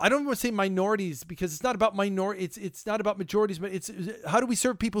don't want to say minorities because it's not about it's not about majorities, but it's how do we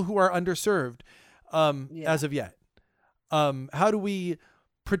serve people who are underserved as of yet? How do we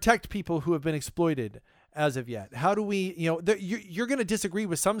protect people who have been exploited as of yet? How do we, you're going to disagree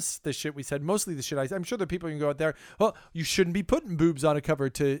with some of the shit we said, mostly the shit I'm sure there are people who can go out there, well, you shouldn't be putting boobs on a cover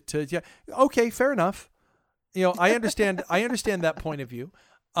to okay, fair enough. I understand that point of view.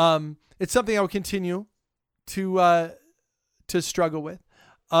 It's something I will continue to struggle with.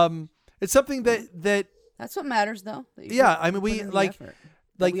 It's something that that's what matters though. I mean, we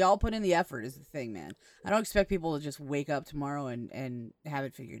we all put in the effort is the thing, man. I don't expect people to just wake up tomorrow and have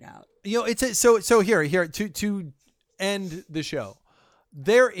it figured out. So here to end the show,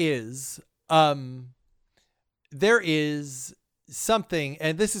 there is something,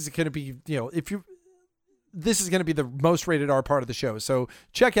 and this is going to be, this is going to be the most rated R part of the show. So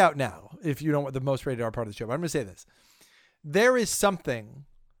check out now if you don't want the most rated R part of the show. But I'm going to say this. There is something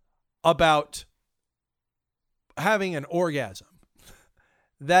about having an orgasm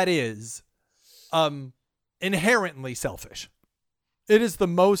that is inherently selfish. It is the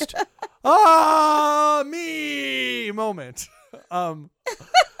most me moment. And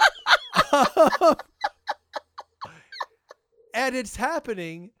it's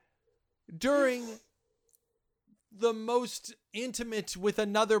happening during the most intimate with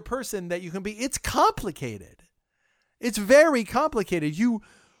another person that you can be. It's complicated. It's very complicated. You,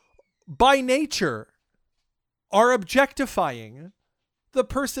 by nature, are objectifying the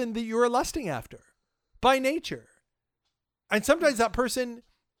person that you are lusting after. By nature. And sometimes that person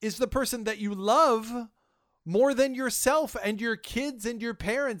is the person that you love more than yourself and your kids and your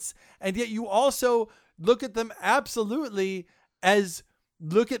parents. And yet you also look at them absolutely as,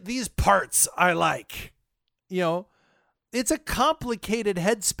 look at these parts I like. It's a complicated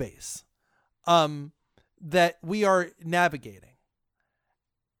headspace that we are navigating.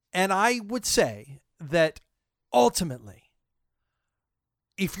 And I would say that ultimately,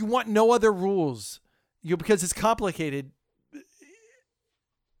 if you want no other rules, because it's complicated,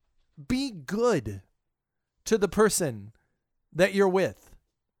 be good to the person that you're with.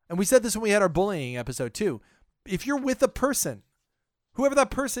 And we said this when we had our bullying episode too. If you're with a person, whoever that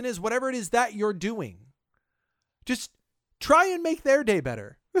person is, whatever it is that you're doing, just try and make their day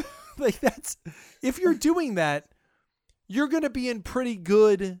better. If you're doing that, you're going to be in pretty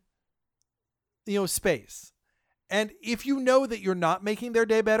good, space. And if you know that you're not making their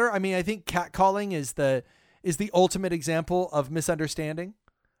day better, I mean, I think catcalling is the ultimate example of misunderstanding.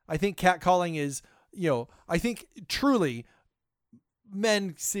 I think catcalling is, I think truly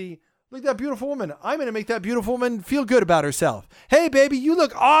men see, look at that beautiful woman. I'm going to make that beautiful woman feel good about herself. Hey, baby, you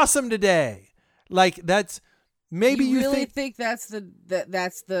look awesome today. Like that's maybe you really think that's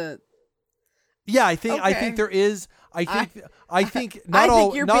the yeah, I think there is. I think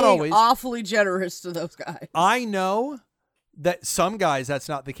you're not being always. awfully generous to those guys. I know that some guys that's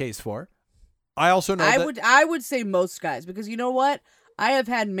not the case for. I also know I would say most guys, because you know what? I have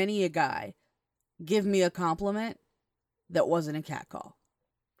had many a guy give me a compliment that wasn't a catcall.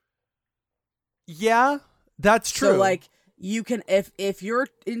 Yeah, that's true. So like you can, if your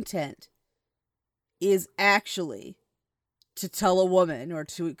intent is actually to tell a woman or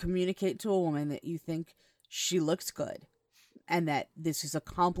to communicate to a woman that you think she looks good and that this is a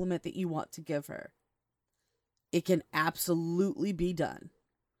compliment that you want to give her, it can absolutely be done.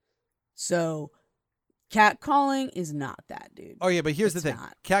 So catcalling is not that, dude. Oh yeah, but here's the thing.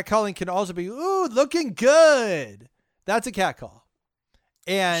 Not. Catcalling can also be, ooh, looking good. That's a catcall.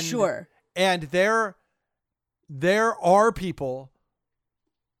 And sure. And there are people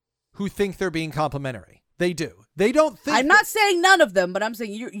who think they're being complimentary. They do. They don't think. I'm not saying none of them, but I'm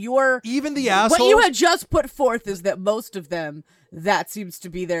saying you're even the assholes. What you had just put forth is that most of them, that seems to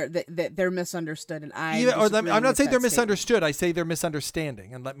be that they're misunderstood, and I'm not saying they're misunderstood. I say they're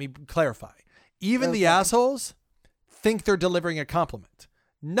misunderstanding, and let me clarify. Even the assholes think they're delivering a compliment.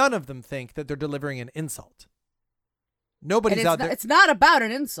 None of them think that they're delivering an insult. Nobody's out there. It's not about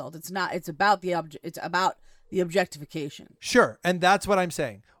an insult. It's not. It's about the objectification. Sure, and that's what I'm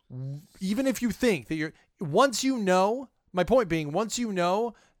saying. Even if you think that once you know, my point being, once you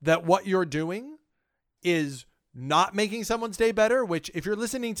know that what you're doing is not making someone's day better, which if you're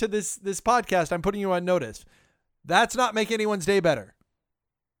listening to this podcast, I'm putting you on notice. That's not making anyone's day better.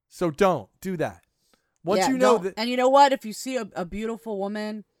 So don't do that. Once you know that. And you know what? If you see a beautiful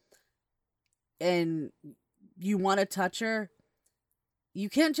woman and you want to touch her, you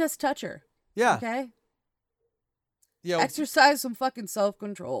can't just touch her. Yeah. Okay? Yeah. Exercise some fucking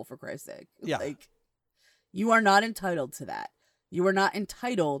self-control, for Christ's sake. Yeah. Like, you are not entitled to that. You are not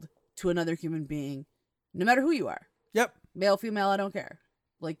entitled to another human being, no matter who you are. Yep. Male, female, I don't care.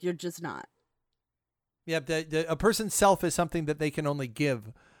 Like, you're just not. Yep. A person's self is something that they can only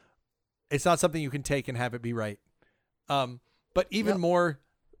give. It's not something you can take and have it be right. But even more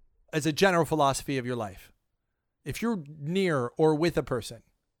as a general philosophy of your life, if you're near or with a person,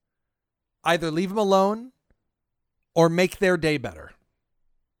 either leave them alone or make their day better.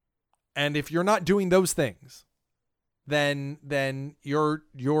 And if you're not doing those things, then you're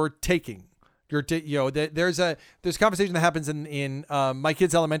taking. There's a conversation that happens in my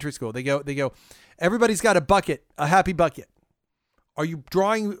kids' elementary school. They go, everybody's got a happy bucket. Are you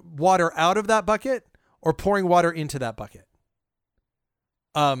drawing water out of that bucket or pouring water into that bucket?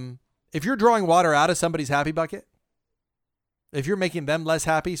 If you're drawing water out of somebody's happy bucket, if you're making them less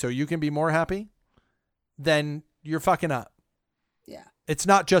happy so you can be more happy, then you're fucking up. Yeah. It's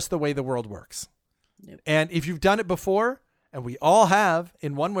not just the way the world works. Nope. And if you've done it before, and we all have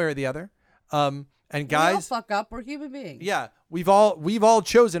in one way or the other, and guys, we all fuck up. We're human beings. Yeah, we've all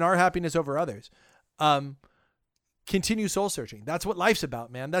chosen our happiness over others. Continue soul searching. That's what life's about,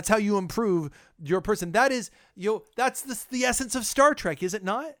 man. That's how you improve your person. That is, that's the essence of Star Trek, is it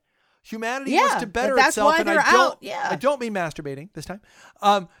not? Humanity wants to better itself, and I don't mean masturbating this time.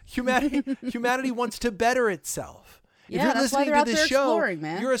 Humanity wants to better itself. Yeah, if you're listening to this show,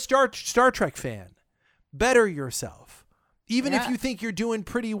 man. You're a Star Trek fan. Better yourself, even if you think you're doing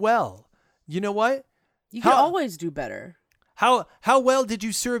pretty well. You know what? You can always do better. How well did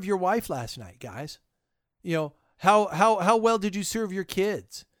you serve your wife last night, guys? How well did you serve your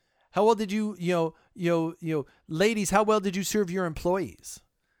kids? How well did you ladies? How well did you serve your employees?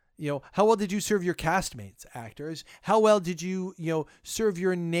 How well did you serve your castmates, actors? How well did you serve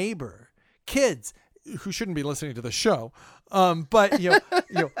your neighbor, kids who shouldn't be listening to the show? But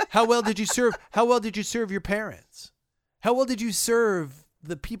how well did you serve? How well did you serve your parents? How well did you serve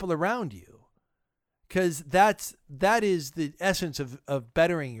the people around you? Because that is the essence of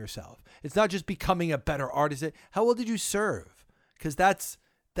bettering yourself. It's not just becoming a better artist. How well did you serve? Because that's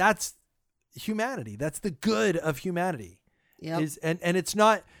humanity. That's the good of humanity. Yep. And it's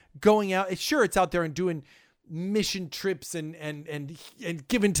not going out. It's out there and doing mission trips and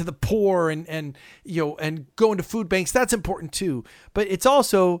giving to the poor and going to food banks. That's important too. But it's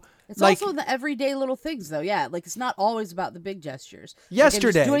also also the everyday little things, though. Yeah, like it's not always about the big gestures.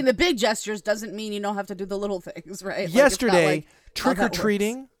 Yesterday, doing the big gestures doesn't mean you don't have to do the little things, right? Yesterday, trick or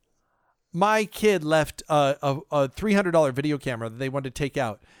treating, my kid left a $300 video camera that they wanted to take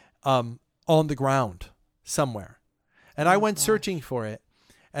out on the ground somewhere, and I went searching for it,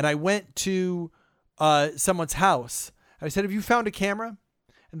 and I went to someone's house. I said, "Have you found a camera?"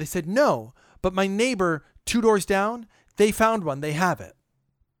 And they said, "No, but my neighbor 2 doors down, they found one. They have it."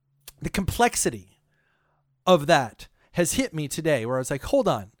 The complexity of that has hit me today where I was like, hold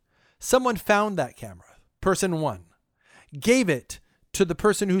on, someone found that camera, person one. gave it to the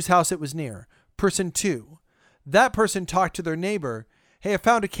person whose house it was near. Person 2. That person talked to their neighbor. Hey, I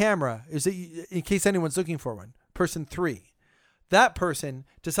found a camera. Is it in case anyone's looking for one? Person 3. That person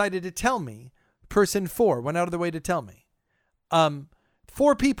decided to tell me. Person 4 went out of the way to tell me.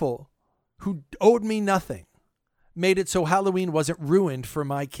 4 people who owed me nothing made it so Halloween wasn't ruined for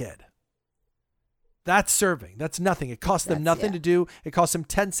my kid. That's serving. That's nothing. It cost them nothing to do. It cost them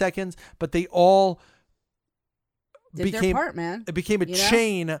 10 seconds, but they all did their part, man. It became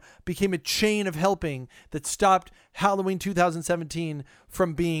a chain of helping that stopped Halloween 2017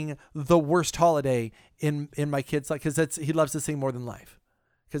 from being the worst holiday in my kid's life, because he loves this thing more than life,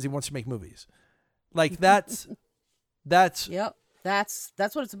 because he wants to make movies. Like that's yep. That's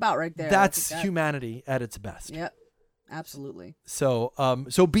what it's about right there. That's humanity at its best. Yep. Absolutely. So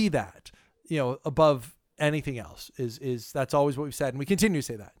be that, above anything else is that's always what we've said. And we continue to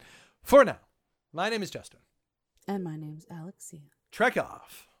say that. For now, my name is Justin. And my name's Alexia. Trek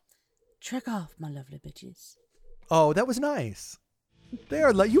off. Trek off, my lovely bitches. Oh, that was nice.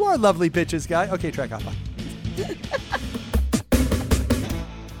 You are lovely bitches, guy. Okay, trek off.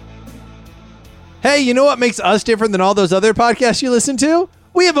 Hey, you know what makes us different than all those other podcasts you listen to?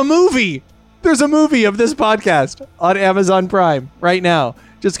 We have a movie. There's a movie of this podcast on Amazon Prime right now.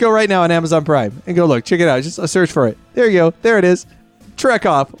 Just go right now on Amazon Prime and go look. Check it out. Just search for it. There you go. There it is. Trek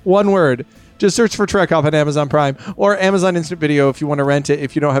Off. One word. Just search for Trek Off on Amazon Prime or Amazon Instant Video if you want to rent it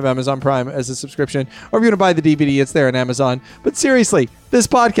if you don't have Amazon Prime as a subscription. Or if you want to buy the DVD, it's there on Amazon. But seriously, this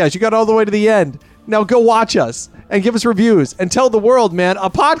podcast, you got all the way to the end. Now go watch us and give us reviews and tell the world, man, a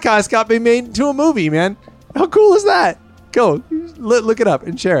podcast got me made into a movie, man. How cool is that? Go look it up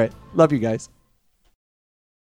and share it. Love you guys.